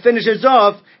pasuk finishes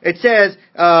off. It says.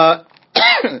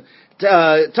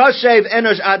 Tashev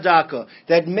enosh adaka,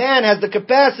 that man has the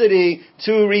capacity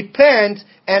to repent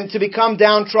and to become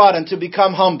downtrodden, to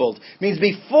become humbled. Means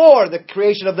before the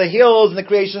creation of the hills and the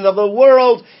creation of the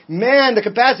world, the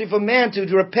capacity for man to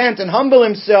repent and humble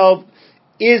himself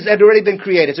had already been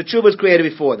created. So tshuva was created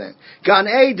before then. Gan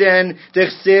Eden,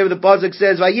 the pasuk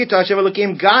says, Vayita Hashem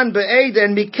Elokim Gan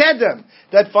be'Eden mikedem.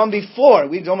 That from before,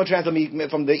 we don't translate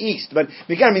from the east, but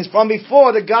mikedem means from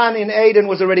before the Gan in Eden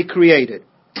was already created.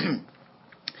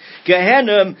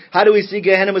 Gehenna, how do we see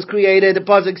Gehenna was created? The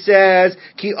pasuk says,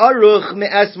 Ki aruch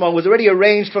me'esma, was already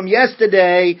arranged from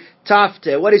yesterday.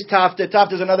 Tafte. What is Tafte?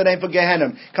 Tafte is another name for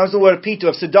Gehenna. Comes from the word pitu,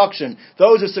 of seduction.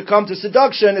 Those who succumb to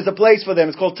seduction is a place for them.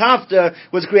 It's called Tafte,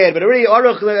 was created. But already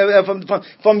aruch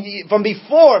from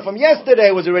before, from yesterday,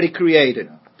 was already created.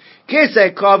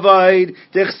 Kisei kavod,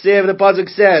 the pasuk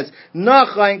says,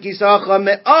 Nachain kisacha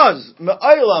me'az,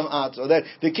 me'olam ato. That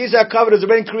the kisei kavod has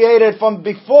been created from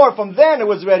before, from then it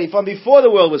was ready, from before the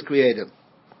world was created.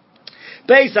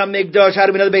 Beis HaMikdash, how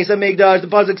do we know the Beis HaMikdash? The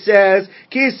pasuk says,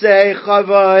 Kisei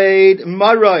Chavoid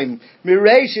Maroim,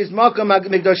 Mireish is Makam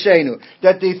HaMikdashenu,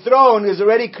 that the throne is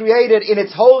already created in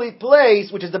its holy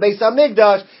place, which is the Beis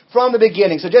HaMikdash, from the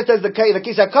beginning. So just as the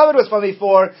Kisei HaKavod was from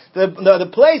before, the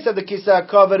place of the Kisei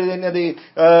HaKavod in the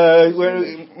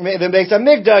Beis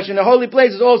HaMikdash, in the holy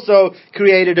place, is also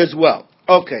created as well.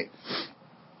 Okay.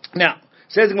 Now,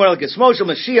 says the Gemara like this, Shmo shel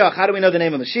Mashiach. How do we know the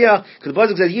name of Mashiach? Because the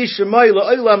pasuk says, Yishmoi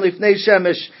la'olam lifnei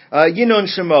shemesh Yinun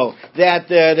Shemo. That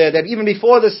even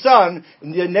before the sun,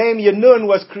 the name Yinun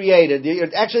was created.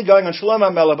 It's actually going on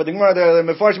Shlomo HaMelech, but the Gemara, the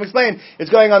Mefarshim explain, it's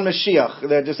going on Mashiach.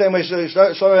 The same way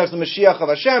Shlomo has the Mashiach of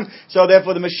Hashem, so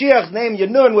therefore the Mashiach's name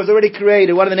Yinun was already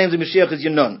created. One of the names of Mashiach is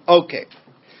Yinun. Okay.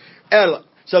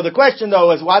 So the question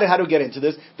though is, how do we get into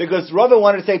this? Because Rabbi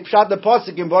wanted to say Pshat the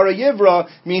Pasuk in Bara Yivra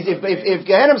means if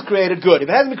Gehenna's created, good. If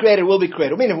it hasn't been created, it will be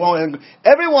created. I mean,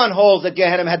 everyone holds that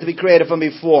Gehenna had to be created from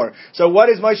before. So what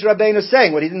is Moshe Rabbeinu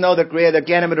saying? What, he didn't know that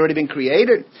Gehenna had already been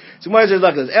created? So Moshe says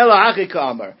like this, Ela Achi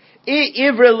Kamar,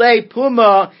 Ivrele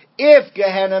Puma, if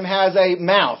Gehenna has a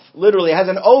mouth, literally has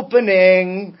an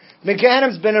opening, then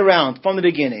Gehenna's been around from the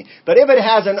beginning. But if it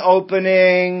has an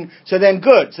opening, so then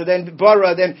good. So then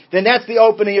Bara, then that's the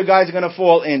opening you guys are going to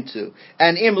fall into.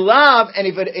 And Im Lav, and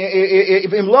if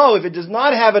it does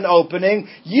not have an opening,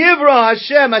 Yivra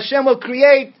Hashem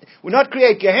will not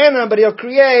create Gehenna, but he'll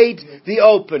create the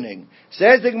opening.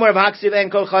 Says the Gemara of Haksiv en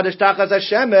kol chadash tachas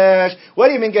hashemesh. What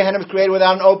do you mean Gehenna was created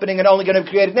without an opening and only going to be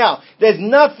created now? There's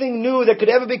nothing new that could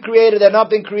ever be created that had not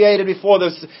been created before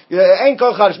this. En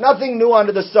kol chadash, nothing new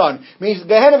under the sun. Means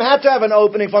Gehenna had to have an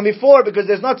opening from before because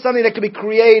there's not something that could be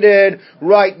created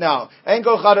right now. En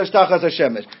kol chadash tachas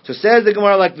hashemesh. So says the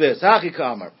Gemara like this. Hachi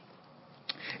kamar.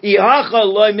 Ihacha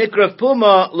loy mikrav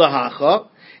puma lahacha.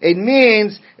 It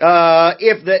means,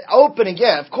 if the opening,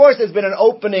 of course there's been an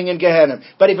opening in Gehenna,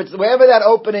 but if it's, wherever that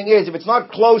opening is, if it's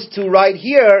not close to right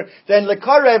here, then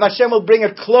Lekarev, Hashem will bring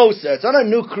it closer. It's not a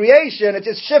new creation, it's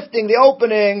just shifting the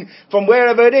opening from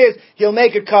wherever it is, He'll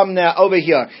make it come now, over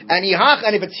here. And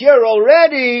if it's here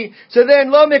already, so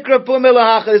then Lo Mikra Pum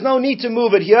Elahacha, there's no need to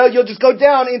move it here, you'll just go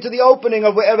down into the opening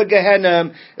of wherever Gehenna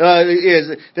is.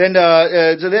 Then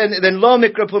Lo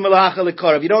Mikra Pum Elahacha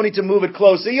Lekarev. You don't need to move it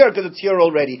closer here, because it's here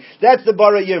already. That's the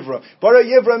Bara Yivra. Bara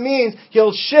Yivra means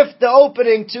he'll shift the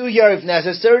opening to here if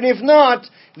necessary, and if not,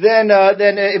 then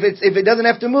if it doesn't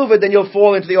have to move it, then you'll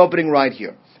fall into the opening right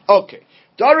here. Okay.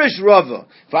 Darish Rava.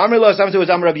 For Amr something was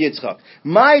Amr Rabbi Yitzchak.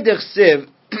 My dechsiv,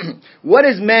 what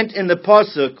is meant in the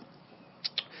pasuk?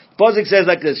 The pasuk says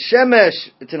like this: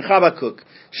 Shemesh, it's in Chabakuk.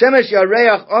 Shemesh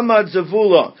yareach amad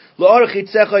zavula la'or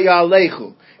chitzecha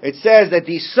ya'alechu. It says that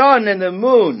the sun and the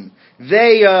moon,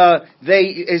 they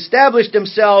established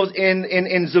themselves in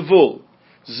Zavul.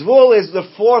 Zavul is the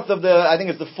fourth of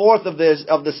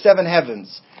the seven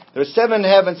heavens. There are seven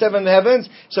heavens.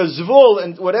 So Zvul,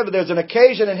 and whatever, there's an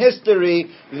occasion in history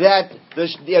that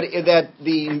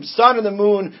the sun and the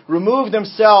moon removed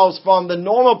themselves from the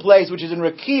normal place, which is in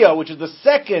Rakia, which is the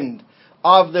second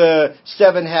of the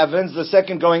seven heavens. The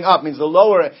second going up means the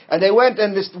lower, and they went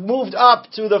and this moved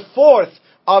up to the fourth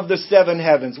of the seven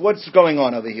heavens. What's going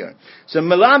on over here? So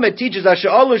Melamed teaches us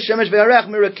Sha'alu Shemesh ve'arech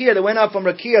mirakia. They went up from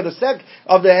Rakia, the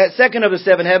second of the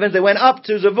seven heavens. They went up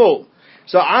to Zavul.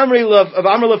 So Amr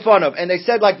Lefanov, and they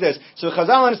said like this. So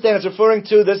Chazal understand it's referring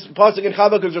to this pasuk in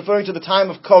Chavak is referring to the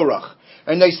time of Korach.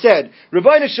 And they said,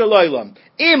 Rabbeinu Shalom,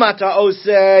 Imata ose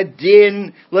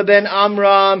din leben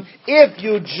Amram, if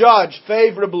you judge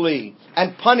favorably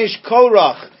and punish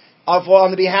Korach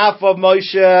on the behalf of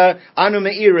Moshe, Anu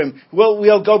Me'irim,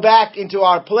 we'll go back into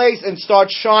our place and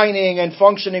start shining and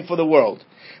functioning for the world.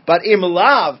 But Im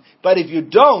Lav, but if you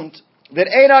don't, then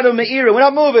Ein Anu Me'irim, we're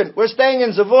not moving, we're staying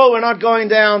in Zavul, we're not going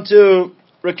down to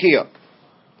Rakia.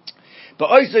 But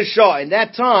Oysa Shah, in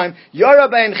that time, Yorah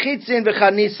ben Chitzin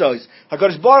v'Chanisos,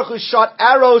 HaKadosh Baruch Hu shot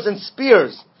arrows and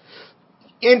spears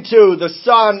into the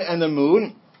sun and the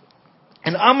moon,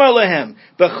 and Amar Lehem,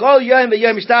 B'chol Yom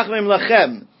v'Yom Mishtachvim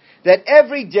Lachem, that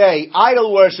every day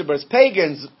idol worshippers,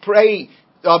 pagans,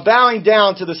 are bowing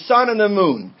down to the sun and the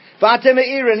moon. V'atem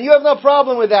Me'irin, you have no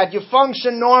problem with that. You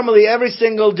function normally every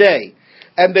single day.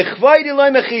 And you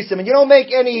don't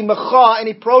make any mecha,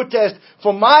 any protest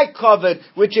for my covet,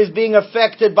 which is being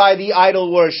affected by the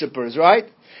idol worshippers, right?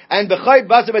 And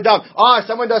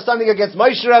someone does something against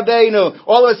Moshe Rabbeinu,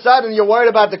 all of a sudden you're worried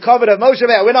about the covet of Moshe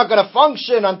Rabbeinu. We're not going to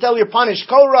function until you punish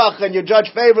Korach and you judge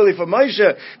favorably for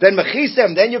Moshe. Then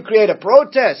mechisem, then you create a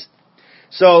protest.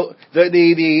 So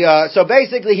so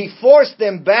basically he forced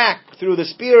them back through the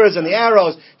spears and the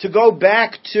arrows to go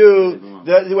back to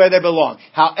where they belong.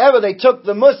 However, they took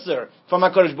the musar from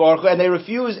HaKadosh Baruch Hu and they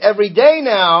refuse every day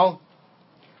now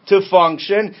to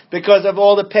function because of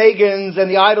all the pagans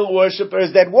and the idol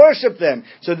worshippers that worship them.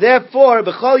 So therefore,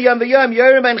 b'chol yom v'yom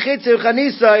yorim and chitzir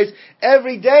chanisais,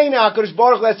 every day now HaKadosh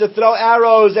Baruch Hu has to throw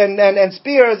arrows and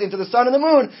spears into the sun and the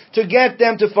moon to get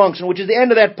them to function, which is the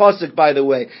end of that pasuk, by the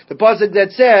way. The pasuk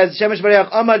that says, Shemesh Bareach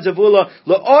Amad Zavula,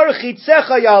 L'or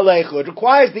chitzecha yalechu. It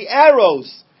requires the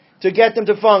arrows to get them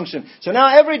to function. So now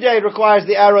every day it requires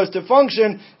the arrows to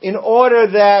function in order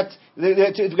that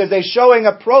because they're showing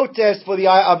a protest for the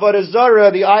Avodah Zarah,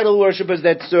 the idol worshippers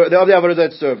that serve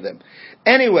them.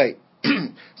 Anyway,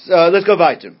 so let's go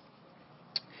weiter.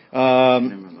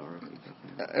 Right.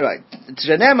 As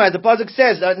the pasuk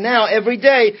says, now every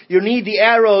day you need the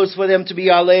arrows for them to be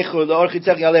alechu, the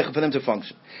orchitzach alechu, for them to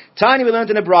function. Tani, we learned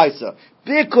in a brisa,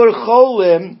 bikur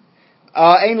cholim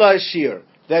ein la shir.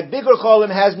 That Bikur Cholim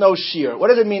has no shear. What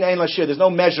does it mean, Ein La Shear? There's no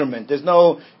measurement. There's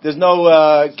no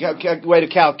way to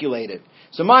calculate it.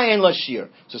 So my Ein La Shear.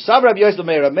 So Sav Rabbi Yosef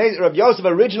Rabbi Yosef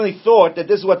originally thought that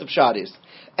this is what the pshat is.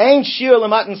 Ein Shear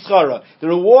L'matan Schara. The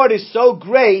reward is so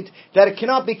great that it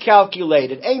cannot be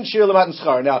calculated. Ein Shear L'matan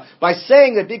Schara. Now, by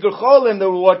saying that Bikur Cholim, the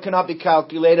reward cannot be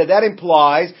calculated, that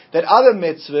implies that other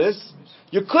mitzvahs,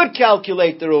 you could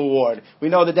calculate the reward. We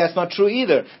know that that's not true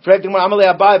either. So Abai,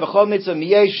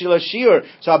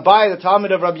 the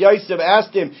Talmud of Rabbi Yosef,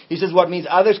 asked him, he says, what means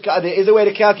others? There is a way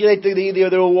to calculate the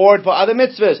reward for other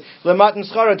mitzvahs. L'matan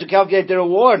schara, to calculate the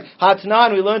reward.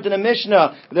 Hatnan, we learned in the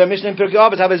Mishnah in Pirkei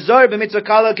Avos,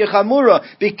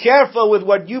 be careful with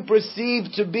what you perceive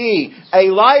to be a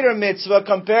lighter mitzvah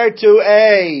compared to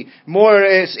a more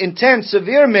intense,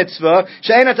 severe mitzvah.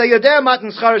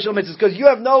 Because you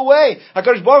have no way.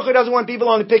 HaKadosh Baruch Hu doesn't want people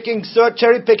only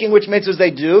cherry picking which mitzvahs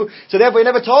they do. So therefore he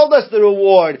never told us the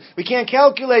reward. We can't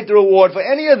calculate the reward for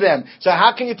any of them. So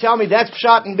how can you tell me that's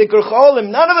pshat and Bikur Cholim?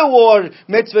 None of the reward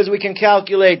mitzvahs we can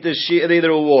calculate the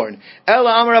reward.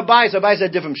 Ela Amar Rabbi, so Rabbi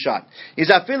said a different pshat. Is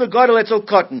afilu gadol etzel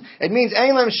katan. It means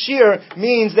ein lam shir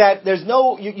means that there's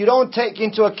no, you don't take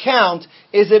into account,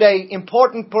 is it a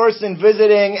important person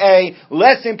visiting a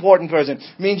less important person?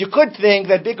 It means you could think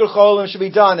that Bikur Cholim should be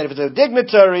done, that if it's a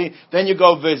dignitary, then you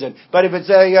go visit. But if it's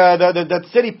the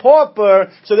city pauper,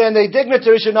 so then the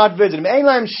dignitary should not visit him. Ein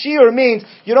lam shir means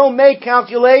you don't make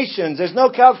calculations. There's no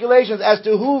calculations as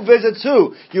to who visits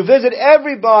who. You visit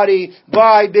everybody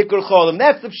by Bikur Cholim.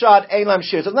 That's the pshat ein lam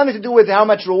shir. So it's nothing to do with how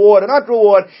much reward or not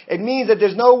reward. It means that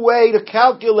there's no way to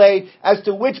calculate as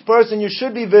to which person you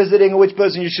should be visiting and which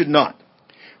person you should not.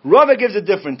 Rava gives a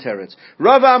different teretz.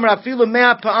 Rava amar afilu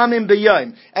mea pa'amim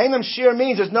b'yom. Ein lam shir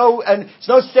means there's no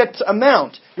set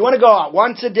amount. You want to go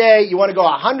once a day, you want to go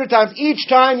 100 times. Each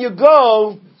time you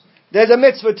go, there's a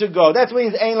mitzvah to go. That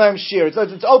means ein lam shir.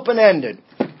 It's open-ended.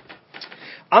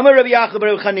 Amar Rabbi Yachab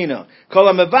Rabbi Chanina, Kol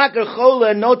ha'mevaker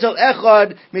chola notel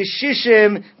echad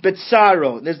mishishim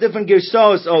betzaro. There's different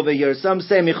girsos over here. Some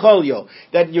say micholyo.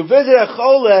 That you visit a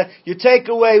chola, you take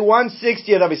away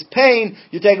 1/60th of his pain,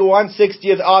 you take away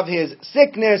 1/60th of his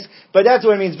sickness, but that's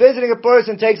what it means. Visiting a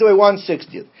person takes away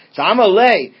 1/60th. So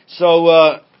Amalei,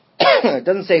 it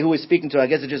doesn't say who is speaking to. I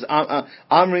guess it's just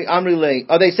Amri Lei.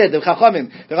 Oh, they said, the Chachamim.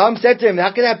 The Chacham said to him,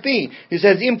 how can that be? He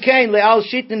says, Im Kain Le'al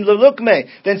Shitin Le'lukme.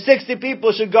 Then 60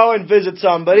 people should go and visit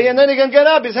somebody, and then he can get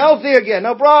up. He's healthy again.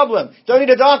 No problem. Don't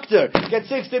need a doctor. Get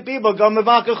 60 people, go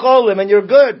Mevaka Cholim, and you're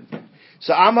good.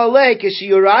 So Amalek is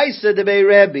Shiuraisa de Bei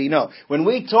Rebbe. No, when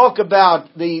we talk about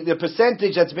the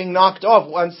percentage that's being knocked off,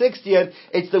 1/60th,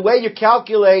 it's the way you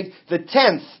calculate the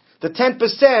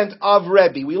 10% of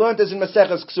Rebbe. We learned this in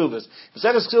Maseches Ksuvas.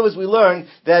 Maseches Ksuvas we learned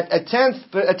that a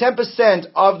 10%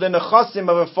 of the nechasim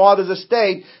of a father's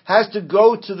estate has to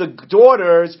go to the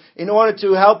daughters in order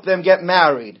to help them get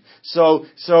married. So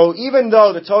even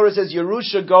though the Torah says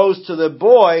Yerusha goes to the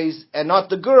boys and not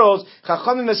the girls,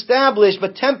 Chachamim established,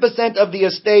 but 10% of the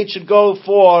estate should go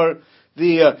for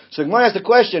so Gemara asks the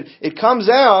question, it comes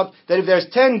out that if there's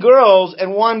 10 girls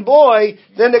and 1 boy,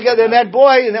 then that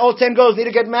boy and all 10 girls need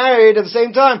to get married at the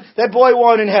same time, that boy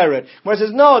won't inherit. Gemara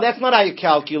says, no, that's not how you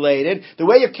calculate it. The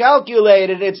way you calculate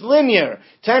it, it's linear.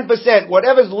 10%.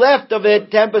 Whatever's left of it,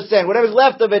 10%. Whatever's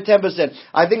left of it, 10%.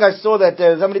 I think I saw that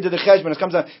somebody did the cheshbon. It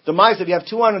comes out, the mice, if you have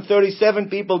 237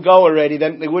 people go already,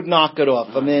 then they would knock it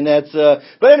off. I mean, that's,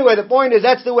 but anyway, the point is,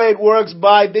 that's the way it works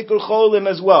by Bikur Cholim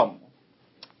as well.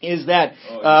 Is that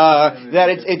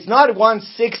it's not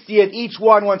 1/60th, each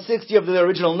one 1/60th of the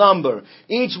original number.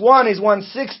 Each one is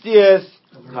 1/60th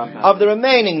of the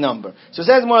remaining number. So it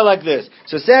says more like this.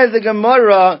 So it says the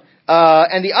Gemara,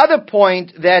 and the other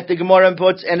point that the Gemara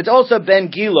puts, and it's also Ben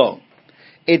Gilo.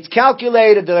 It's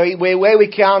calculated the way we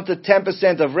count the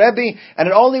 10% of Rebbe, and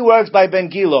it only works by Ben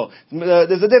Gilo.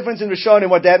 There's a difference in Rishonim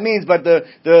what that means, but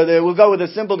we'll go with a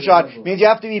simple shot. It means you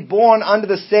have to be born under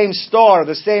the same star,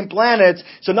 the same planets,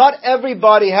 so not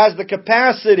everybody has the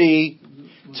capacity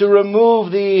to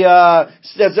remove you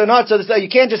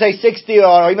can't just say 60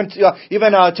 or even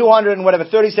 200 and whatever,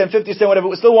 30 cent, 50 cent,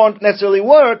 whatever, it still won't necessarily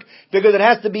work because it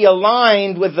has to be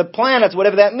aligned with the planets,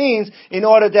 whatever that means, in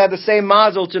order to have the same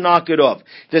mazel to knock it off.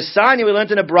 The Sanya we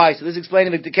learned in a Bryce, so this is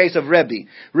explaining the case of Rebbe.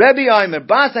 Rebbe Aimer,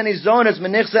 Bas and his zonas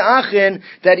menichse achin,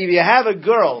 that if you have a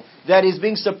girl that is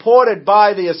being supported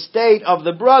by the estate of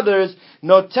the brothers,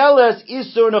 Noteles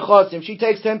Isur Nechosim. She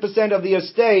takes 10% of the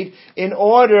estate in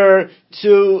order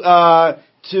to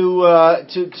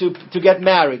get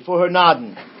married for her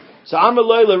Naden. So Amar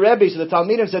Loila Rebbe, so the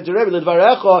Talmidim said to Rebbe,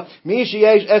 L'dvarecho, Mi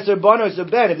sheyesh eser banos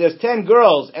ben. If there's 10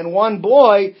 girls and 1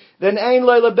 boy, then Ein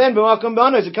Loila ben b'makom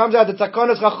banos. It comes out that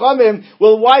Takonos Chachamim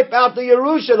will wipe out the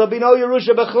Yerusha. There'll be no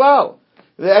Yerusha Bechlal.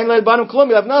 The Ein Loila Banum Klum,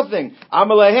 you have nothing.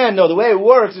 Amar Lehen, no, the way it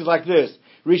works is like this.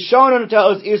 Rishonon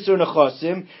tells Isur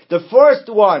Nechosim. The first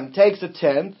one takes a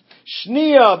 10th.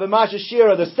 Shniya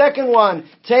b'mashashira. The second one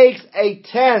takes a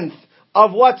 10th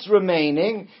of what's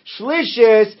remaining.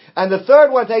 Shlishis, and the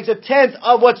third one takes a 10th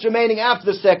of what's remaining after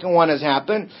the second one has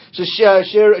happened.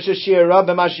 Shashira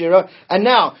b'mashira. And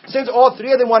now, since all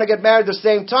 3 of them want to get married at the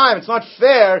same time, it's not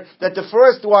fair that the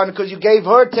first one, because you gave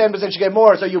her 10%, she gave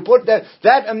more. So you put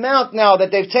that amount now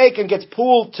that they've taken gets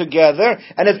pooled together,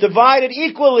 and it's divided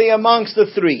equally amongst the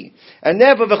 3. And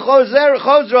therefore,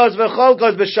 v'chozros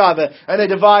v'cholkos b'shava, and they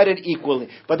divide it equally.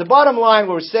 But the bottom line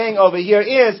what we're saying over here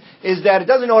is that it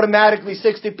doesn't automatically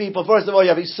 60 people. First of all, you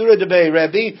have Isura de Bei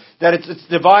Rebbe, that it's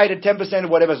divided 10%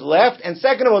 of whatever's left. And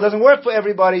second of all, it doesn't work for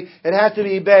everybody. It has to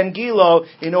be Ben Gilo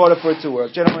in order for it to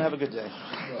work. Gentlemen, have a good day.